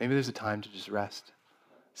move. Maybe there's a time to just rest.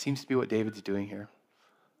 Seems to be what David's doing here.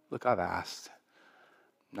 Look, I've asked.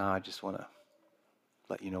 Now I just want to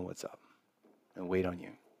let you know what's up and wait on you.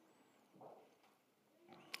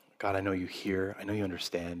 God, I know you hear. I know you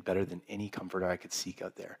understand better than any comforter I could seek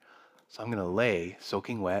out there. So I'm going to lay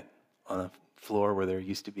soaking wet on a floor where there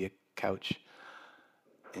used to be a couch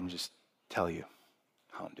and just tell you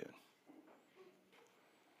how I'm doing.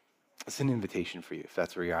 It's an invitation for you if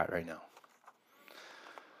that's where you're at right now.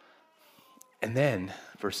 And then,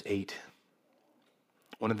 verse 8,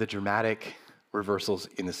 one of the dramatic reversals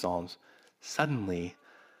in the Psalms. Suddenly,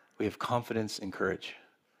 we have confidence and courage.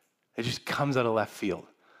 It just comes out of left field,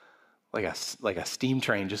 like a steam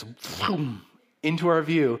train, just boom, into our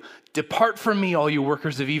view. Depart from me, all you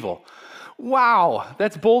workers of evil. Wow,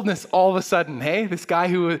 that's boldness all of a sudden, hey? This guy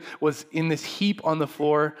who was in this heap on the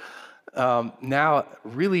floor now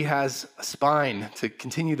really has a spine, to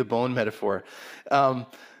continue the bone metaphor.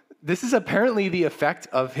 This is apparently the effect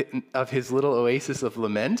of his little oasis of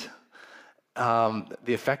lament.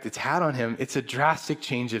 The effect it's had on him. It's a drastic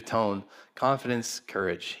change of tone, confidence,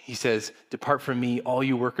 courage. He says, depart from me, all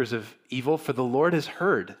you workers of evil, for the Lord has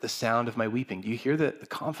heard the sound of my weeping. Do you hear the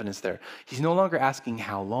confidence there? He's no longer asking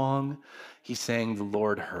how long. He's saying the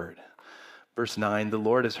Lord heard. Verse 9, the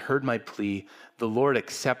Lord has heard my plea. The Lord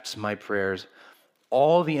accepts my prayers.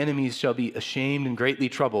 All the enemies shall be ashamed and greatly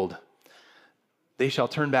troubled. They shall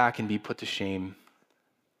turn back and be put to shame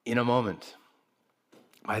in a moment.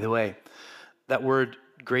 By the way, that word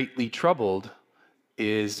greatly troubled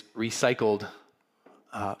is recycled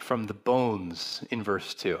from the bones in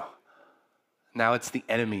verse 2. Now it's the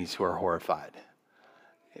enemies who are horrified.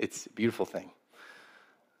 It's a beautiful thing.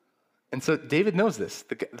 And so David knows this,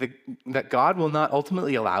 that God will not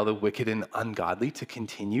ultimately allow the wicked and ungodly to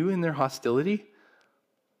continue in their hostility.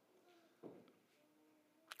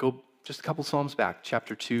 Go just a couple Psalms back,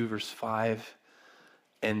 chapter 2, verse 5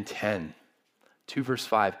 and 10. 2 verse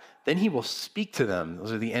 5, then he will speak to them,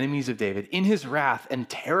 those are the enemies of David, in his wrath and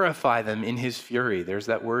terrify them in his fury. There's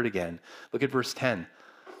that word again. Look at verse 10.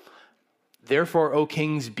 Therefore, O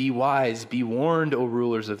kings, be wise, be warned, O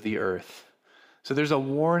rulers of the earth. So there's a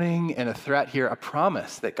warning and a threat here, a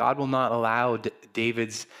promise that God will not allow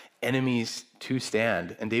David's enemies to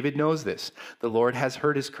stand. And David knows this. The Lord has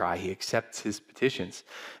heard his cry. He accepts his petitions.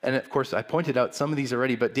 And of course, I pointed out some of these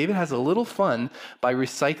already, but David has a little fun by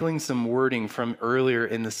recycling some wording from earlier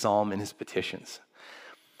in the psalm in his petitions.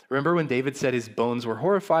 Remember when David said his bones were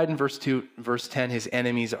horrified in verse 2, verse 10, his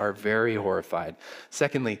enemies are very horrified.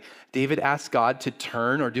 Secondly, David asked God to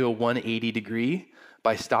turn or do a 180 degree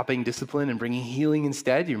by stopping discipline and bringing healing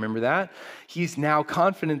instead. You remember that? He's now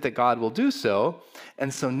confident that God will do so.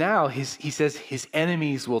 And so now he says his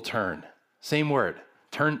enemies will turn. Same word.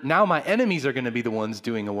 Turn. Now my enemies are going to be the ones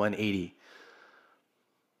doing a 180.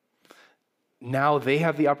 Now they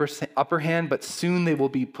have the upper hand, but soon they will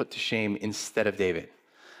be put to shame instead of David.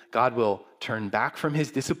 God will turn back from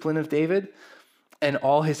his discipline of David, and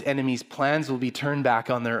all his enemies' plans will be turned back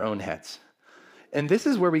on their own heads. And this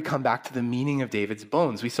is where we come back to the meaning of David's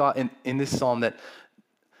bones. We saw in this psalm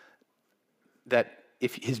that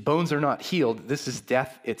if his bones are not healed, this is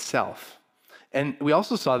death itself. And we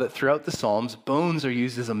also saw that throughout the Psalms, bones are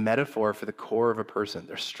used as a metaphor for the core of a person,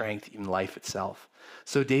 their strength, even life itself.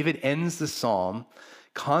 So David ends the psalm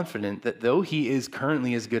confident that though he is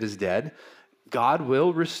currently as good as dead, God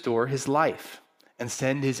will restore his life and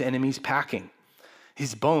send his enemies packing.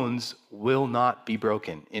 His bones will not be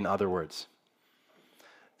broken, in other words.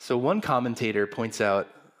 So one commentator points out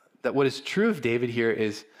that what is true of David here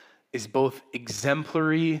is both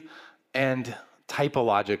exemplary and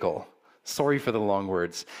typological. Sorry for the long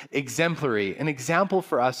words. Exemplary, an example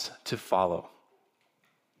for us to follow.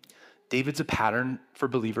 David's a pattern for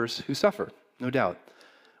believers who suffer, no doubt.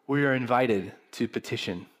 We are invited to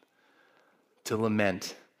petition, to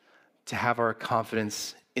lament, to have our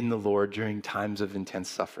confidence in the Lord during times of intense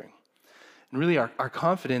suffering. And really our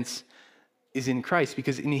confidence is in Christ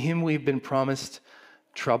because in him we've been promised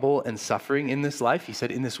trouble and suffering in this life. He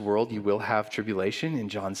said, in this world you will have tribulation in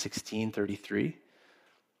John 16:33.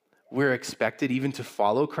 We're expected even to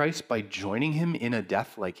follow Christ by joining him in a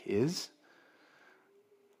death like his,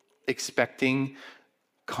 expecting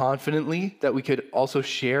confidently that we could also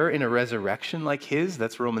share in a resurrection like his.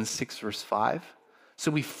 That's Romans 6 verse 5.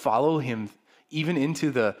 So we follow him even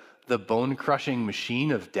into the bone-crushing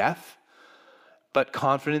machine of death, but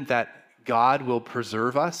confident that God will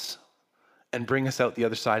preserve us and bring us out the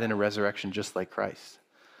other side in a resurrection just like Christ.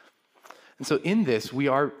 And so in this, we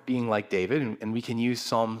are being like David, and we can use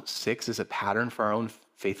Psalm 6 as a pattern for our own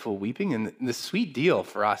faithful weeping. And the sweet deal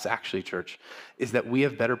for us, actually, church, is that we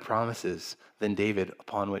have better promises than David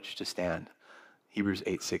upon which to stand. Hebrews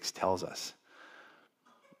 8:6 tells us.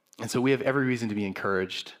 And so we have every reason to be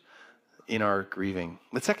encouraged in our grieving.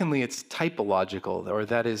 But secondly, it's typological, or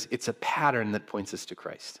that is, it's a pattern that points us to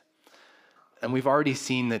Christ. And we've already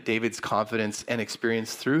seen that David's confidence and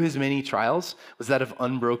experience through his many trials was that of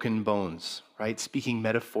unbroken bones, right? Speaking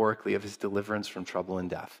metaphorically of his deliverance from trouble and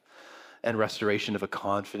death and restoration of a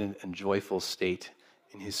confident and joyful state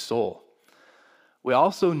in his soul. We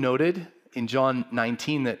also noted in John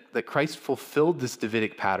 19 that Christ fulfilled this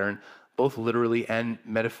Davidic pattern both literally and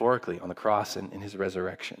metaphorically on the cross and in his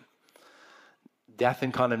resurrection. Death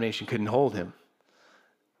and condemnation couldn't hold him.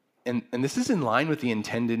 And this is in line with the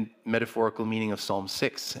intended metaphorical meaning of Psalm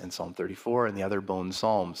 6 and Psalm 34 and the other bone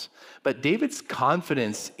psalms. But David's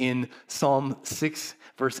confidence in Psalm 6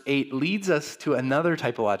 verse 8 leads us to another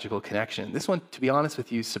typological connection. This one, to be honest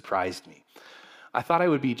with you, surprised me. I thought I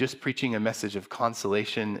would be just preaching a message of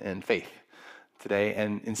consolation and faith today,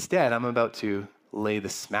 and instead I'm about to lay the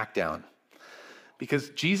smack down.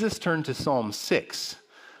 Because Jesus turned to Psalm 6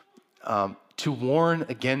 to warn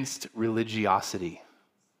against religiosity.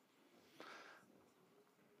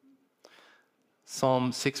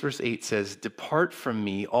 Psalm 6 verse 8 says, "Depart from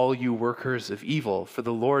me, all you workers of evil, for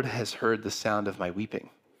the Lord has heard the sound of my weeping."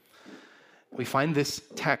 We find this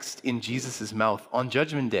text in Jesus' mouth on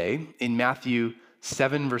Judgment Day in Matthew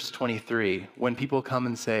 7 verse 23, when people come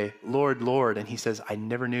and say, "Lord, Lord," and he says, "I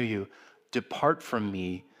never knew you. Depart from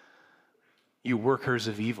me, you workers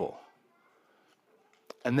of evil."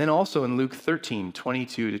 And then also in Luke 13,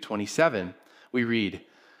 22 to 27, we read,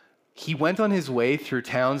 "He went on his way through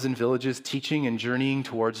towns and villages, teaching and journeying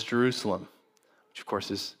towards Jerusalem," which of course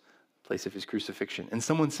is the place of his crucifixion. "And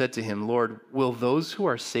someone said to him, 'Lord, will those who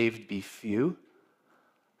are saved be few?'"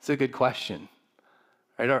 It's a good question,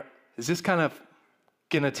 right? Is this kind of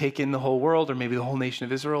going to take in the whole world or maybe the whole nation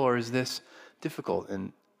of Israel, or is this difficult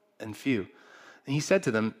and few? And he said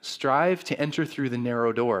to them, "Strive to enter through the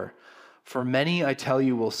narrow door, for many, I tell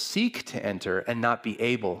you, will seek to enter and not be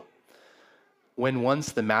able. When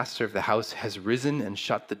once the master of the house has risen and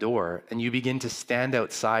shut the door, and you begin to stand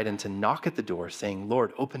outside and to knock at the door, saying,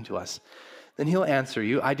 'Lord, open to us,' then he'll answer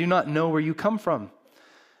you, 'I do not know where you come from.'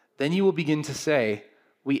 Then you will begin to say,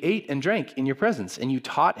 'We ate and drank in your presence, and you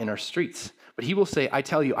taught in our streets.' But he will say, 'I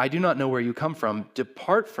tell you, I do not know where you come from.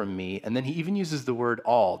 Depart from me.'" And then he even uses the word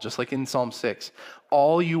all, just like in Psalm 6,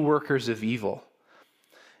 "all you workers of evil."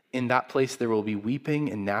 in that place there will be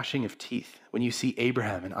weeping and gnashing of teeth when you see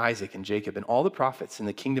Abraham and Isaac and Jacob and all the prophets in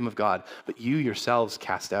the kingdom of God, but you yourselves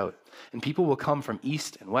cast out. And people will come from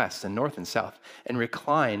east and west and north and south and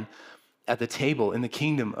recline at the table in the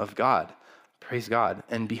kingdom of God. Praise God.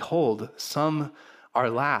 And behold, some are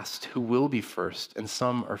last who will be first, and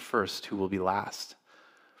some are first who will be last.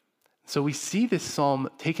 So we see this psalm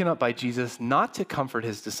taken up by Jesus not to comfort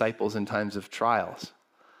his disciples in times of trials,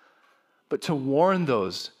 but to warn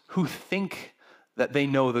those who think that they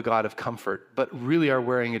know the God of comfort, but really are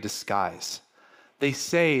wearing a disguise. They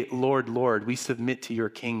say, Lord, Lord, we submit to your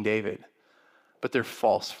King David, but they're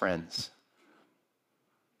false friends.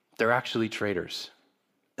 They're actually traitors,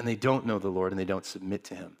 and they don't know the Lord, and they don't submit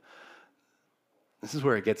to him. This is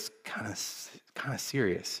where it gets kind of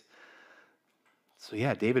serious. So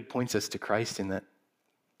yeah, David points us to Christ in that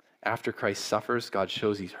after Christ suffers, God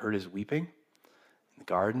shows he's heard his weeping in the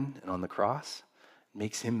garden and on the cross,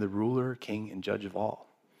 makes him the ruler, king, and judge of all.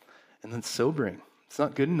 And then sobering. It's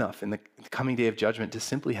not good enough in the coming day of judgment to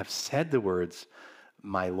simply have said the words,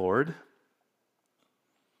 my Lord.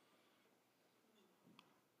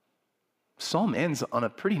 Psalm ends on a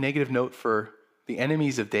pretty negative note for the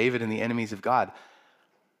enemies of David and the enemies of God.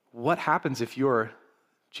 What happens if you're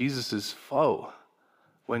Jesus' foe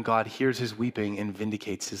when God hears his weeping and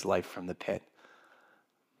vindicates his life from the pit?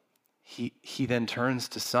 He then turns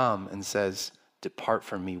to some and says, depart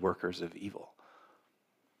from me, workers of evil.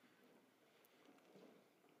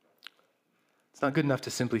 It's not good enough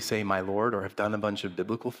to simply say, my Lord, or have done a bunch of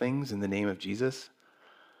biblical things in the name of Jesus.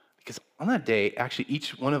 Because on that day, actually,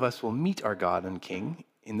 each one of us will meet our God and King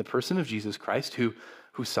in the person of Jesus Christ, who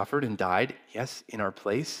suffered and died, yes, in our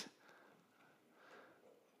place,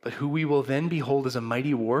 but who we will then behold as a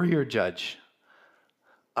mighty warrior judge,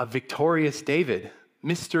 a victorious David,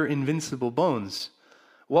 Mr. Invincible Bones.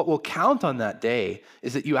 What will count on that day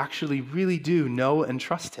is that you actually really do know and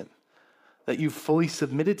trust him, that you've fully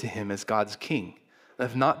submitted to him as God's king, and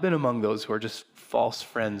have not been among those who are just false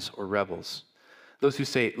friends or rebels. Those who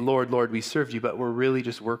say, Lord, Lord, we served you, but we're really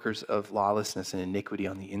just workers of lawlessness and iniquity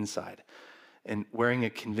on the inside, and wearing a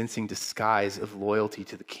convincing disguise of loyalty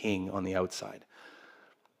to the king on the outside.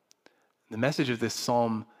 The message of this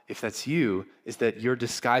psalm, if that's you, is that your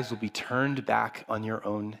disguise will be turned back on your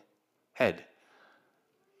own head.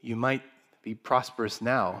 You might be prosperous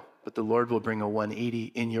now, but the Lord will bring a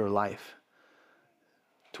 180 in your life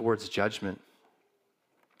towards judgment.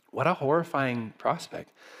 What a horrifying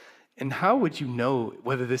prospect. And how would you know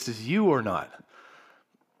whether this is you or not?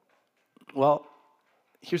 Well,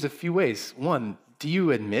 here's a few ways. One, do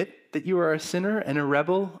you admit that you are a sinner and a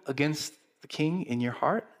rebel against the king in your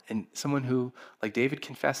heart? And someone who, like David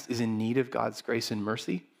confessed, is in need of God's grace and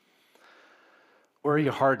mercy? Or are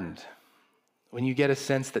you hardened? When you get a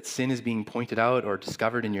sense that sin is being pointed out or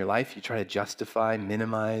discovered in your life, you try to justify,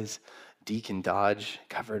 minimize, deke and dodge,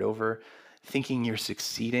 cover it over, thinking you're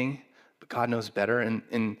succeeding, but God knows better.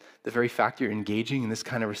 And the very fact you're engaging in this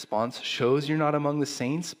kind of response shows you're not among the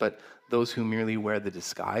saints, but those who merely wear the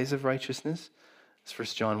disguise of righteousness. As 1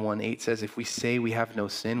 John 1:8 says, if we say we have no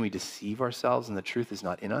sin, we deceive ourselves and the truth is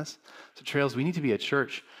not in us. So Trails, we need to be a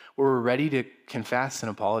church where we're ready to confess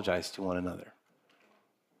and apologize to one another.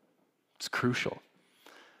 It's crucial.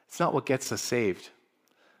 It's not what gets us saved,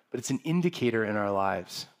 but it's an indicator in our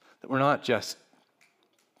lives that we're not just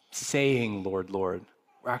saying, Lord, Lord.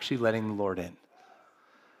 We're actually letting the Lord in.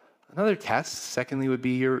 Another test, secondly, would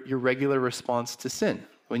be your regular response to sin.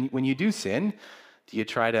 When you do sin, do you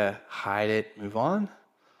try to hide it, move on?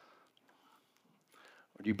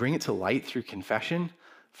 Or do you bring it to light through confession,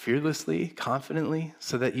 fearlessly, confidently,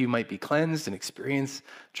 so that you might be cleansed and experience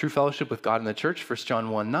true fellowship with God in the church? 1 John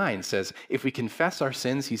 1:9 says, if we confess our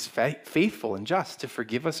sins, he's faithful and just to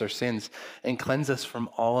forgive us our sins and cleanse us from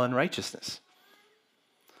all unrighteousness.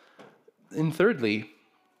 And thirdly,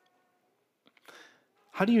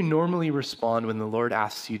 how do you normally respond when the Lord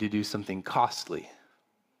asks you to do something costly,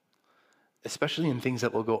 especially in things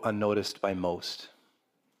that will go unnoticed by most?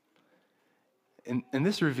 And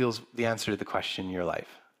this reveals the answer to the question in your life.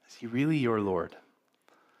 Is he really your Lord?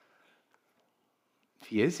 If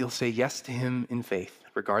he is, you'll say yes to him in faith,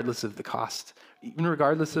 regardless of the cost, even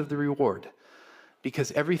regardless of the reward,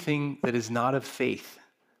 because everything that is not of faith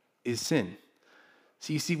is sin.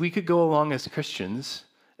 So you see, we could go along as Christians,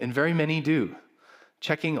 and very many do,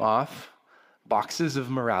 checking off boxes of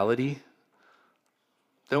morality,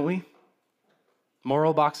 don't we?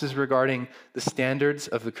 Moral boxes regarding the standards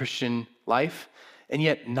of the Christian life, and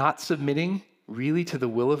yet not submitting really to the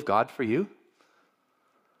will of God for you.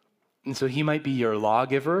 And so he might be your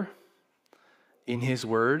lawgiver in his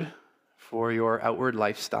word for your outward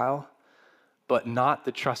lifestyle, but not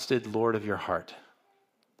the trusted Lord of your heart.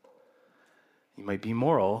 You might be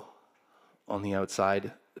moral on the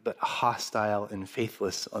outside, but hostile and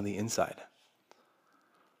faithless on the inside.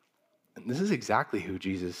 And this is exactly who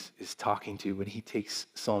Jesus is talking to when he takes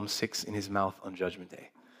Psalm 6 in his mouth on Judgment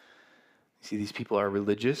Day. You see, these people are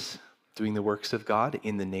religious, doing the works of God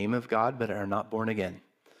in the name of God, but are not born again.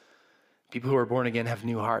 People who are born again have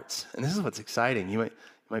new hearts. And this is what's exciting. You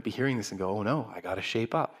might be hearing this and go, oh no, I got to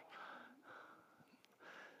shape up.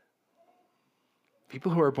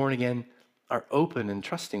 People who are born again are open and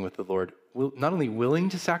trusting with the Lord, not only willing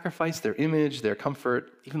to sacrifice their image, their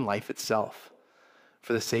comfort, even life itself,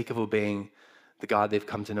 for the sake of obeying the God they've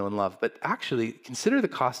come to know and love, but actually consider the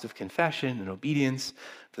cost of confession and obedience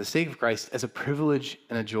for the sake of Christ as a privilege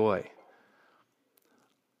and a joy.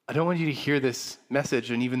 I don't want you to hear this message,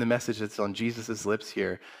 and even the message that's on Jesus' lips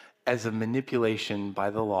here, as a manipulation by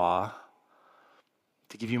the law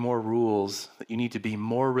to give you more rules, that you need to be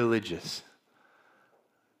more religious,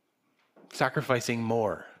 sacrificing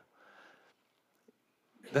more.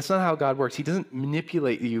 That's not how God works. He doesn't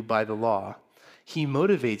manipulate you by the law. He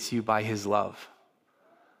motivates you by his love.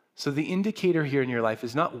 So the indicator here in your life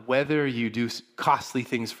is not whether you do costly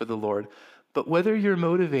things for the Lord, but whether you're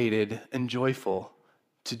motivated and joyful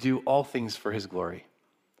to do all things for his glory.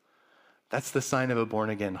 That's the sign of a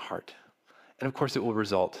born-again heart. And of course, it will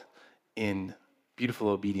result in beautiful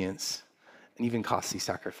obedience and even costly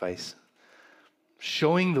sacrifice,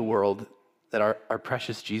 showing the world that our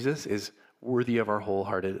precious Jesus is worthy of our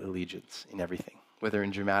wholehearted allegiance in everything, whether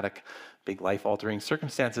in dramatic, big life-altering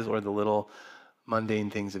circumstances or the little mundane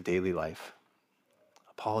things of daily life.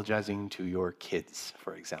 Apologizing to your kids,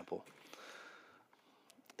 for example.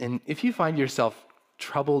 And if you find yourself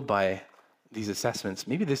troubled by these assessments,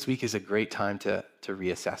 maybe this week is a great time to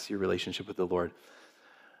reassess your relationship with the Lord.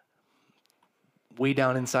 Way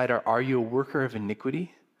down inside, are you a worker of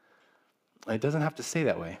iniquity? It doesn't have to stay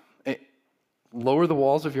that way. Lower the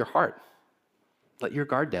walls of your heart. Let your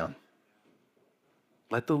guard down.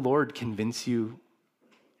 Let the Lord convince you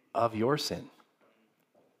of your sin.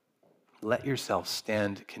 Let yourself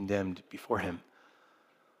stand condemned before him.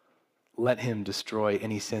 Let him destroy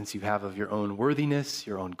any sense you have of your own worthiness,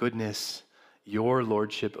 your own goodness, your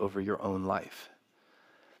lordship over your own life.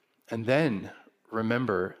 And then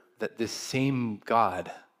remember that this same God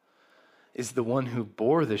is the one who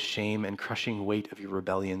bore the shame and crushing weight of your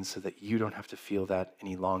rebellion so that you don't have to feel that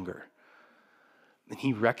any longer. And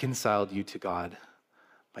he reconciled you to God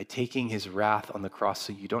by taking his wrath on the cross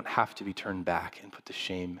so you don't have to be turned back and put to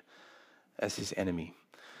shame as his enemy.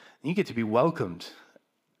 And you get to be welcomed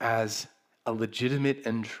as a legitimate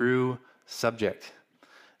and true subject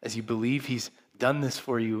as you believe he's done this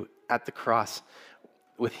for you at the cross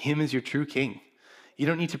with him as your true king. You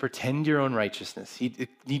don't need to pretend your own righteousness. He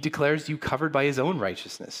declares you covered by his own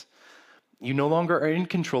righteousness. You no longer are in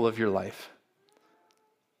control of your life.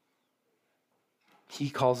 He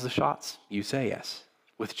calls the shots. You say yes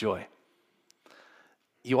with joy.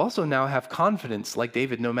 You also now have confidence like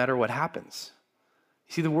David no matter what happens.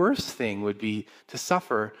 You see, the worst thing would be to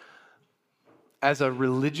suffer as a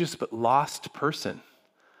religious but lost person,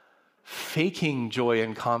 faking joy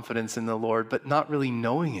and confidence in the Lord, but not really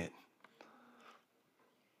knowing it.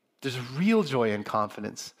 There's real joy and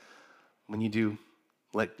confidence when you do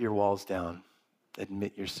let your walls down,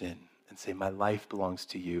 admit your sin, and say, my life belongs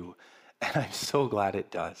to you, and I'm so glad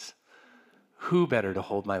it does. Who better to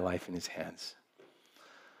hold my life in his hands?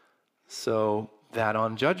 So that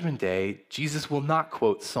on Judgment Day, Jesus will not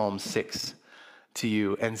quote Psalm 6 to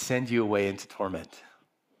you and send you away into torment.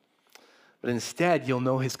 But instead, you'll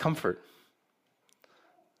know his comfort.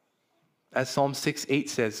 As Psalm 6:8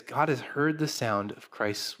 says, God has heard the sound of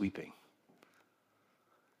Christ's weeping.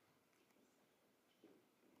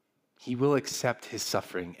 He will accept his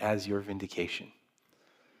suffering as your vindication.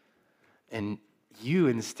 And you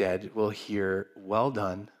instead will hear, well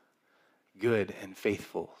done, good and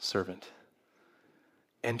faithful servant.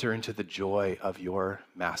 Enter into the joy of your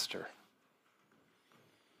master.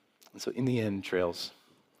 And so in the end, Trails,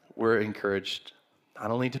 we're encouraged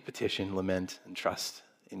not only to petition, lament, and trust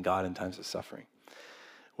in God in times of suffering.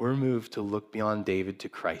 We're moved to look beyond David to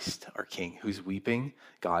Christ, our King, whose weeping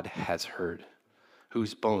God has heard,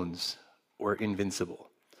 whose bones were invincible,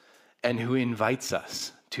 and who invites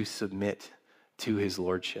us to submit to his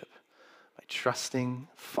lordship by trusting,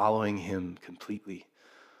 following him completely,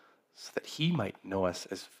 so that he might know us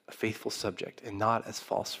as a faithful subject and not as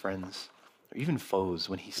false friends or even foes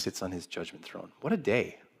when he sits on his judgment throne. What a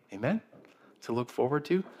day, amen, to look forward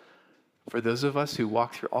to. For those of us who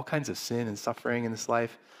walk through all kinds of sin and suffering in this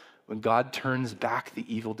life, When God turns back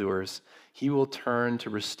the evildoers, he will turn to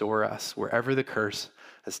restore us wherever the curse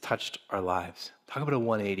has touched our lives. Talk about a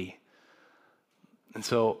 180. And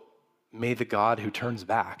so may the God who turns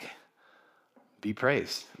back be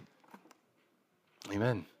praised.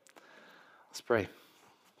 Amen. Let's pray.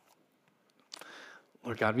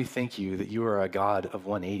 Lord God, we thank you that you are a God of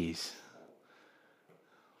 180s.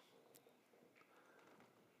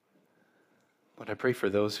 Lord, I pray for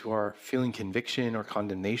those who are feeling conviction or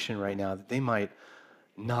condemnation right now, that they might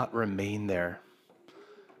not remain there,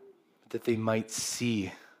 that they might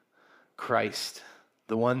see Christ,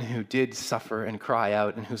 the one who did suffer and cry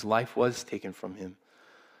out and whose life was taken from him,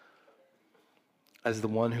 as the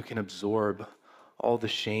one who can absorb all the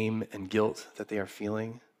shame and guilt that they are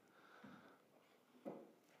feeling,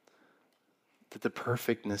 that the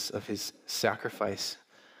perfectness of his sacrifice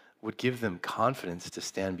would give them confidence to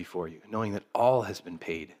stand before you, knowing that all has been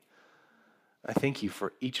paid. I thank you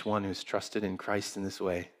for each one who's trusted in Christ in this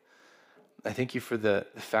way. I thank you for the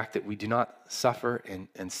fact that we do not suffer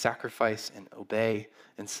and sacrifice and obey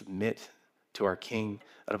and submit to our King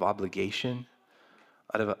out of obligation,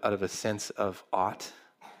 out of a sense of ought,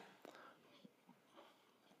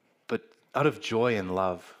 but out of joy and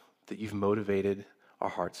love that you've motivated our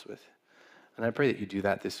hearts with. And I pray that you do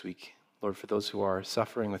that this week, Lord, for those who are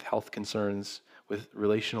suffering with health concerns, with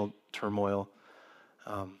relational turmoil,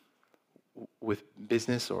 with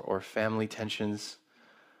business or family tensions,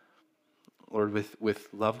 Lord, with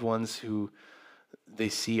loved ones who they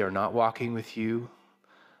see are not walking with you.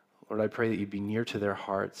 Lord, I pray that you be near to their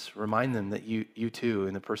hearts. Remind them that you too,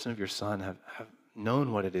 in the person of your Son, have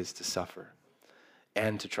known what it is to suffer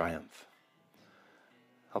and to triumph.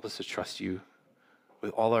 Help us to trust you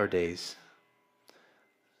with all our days.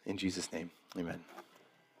 In Jesus' name, amen.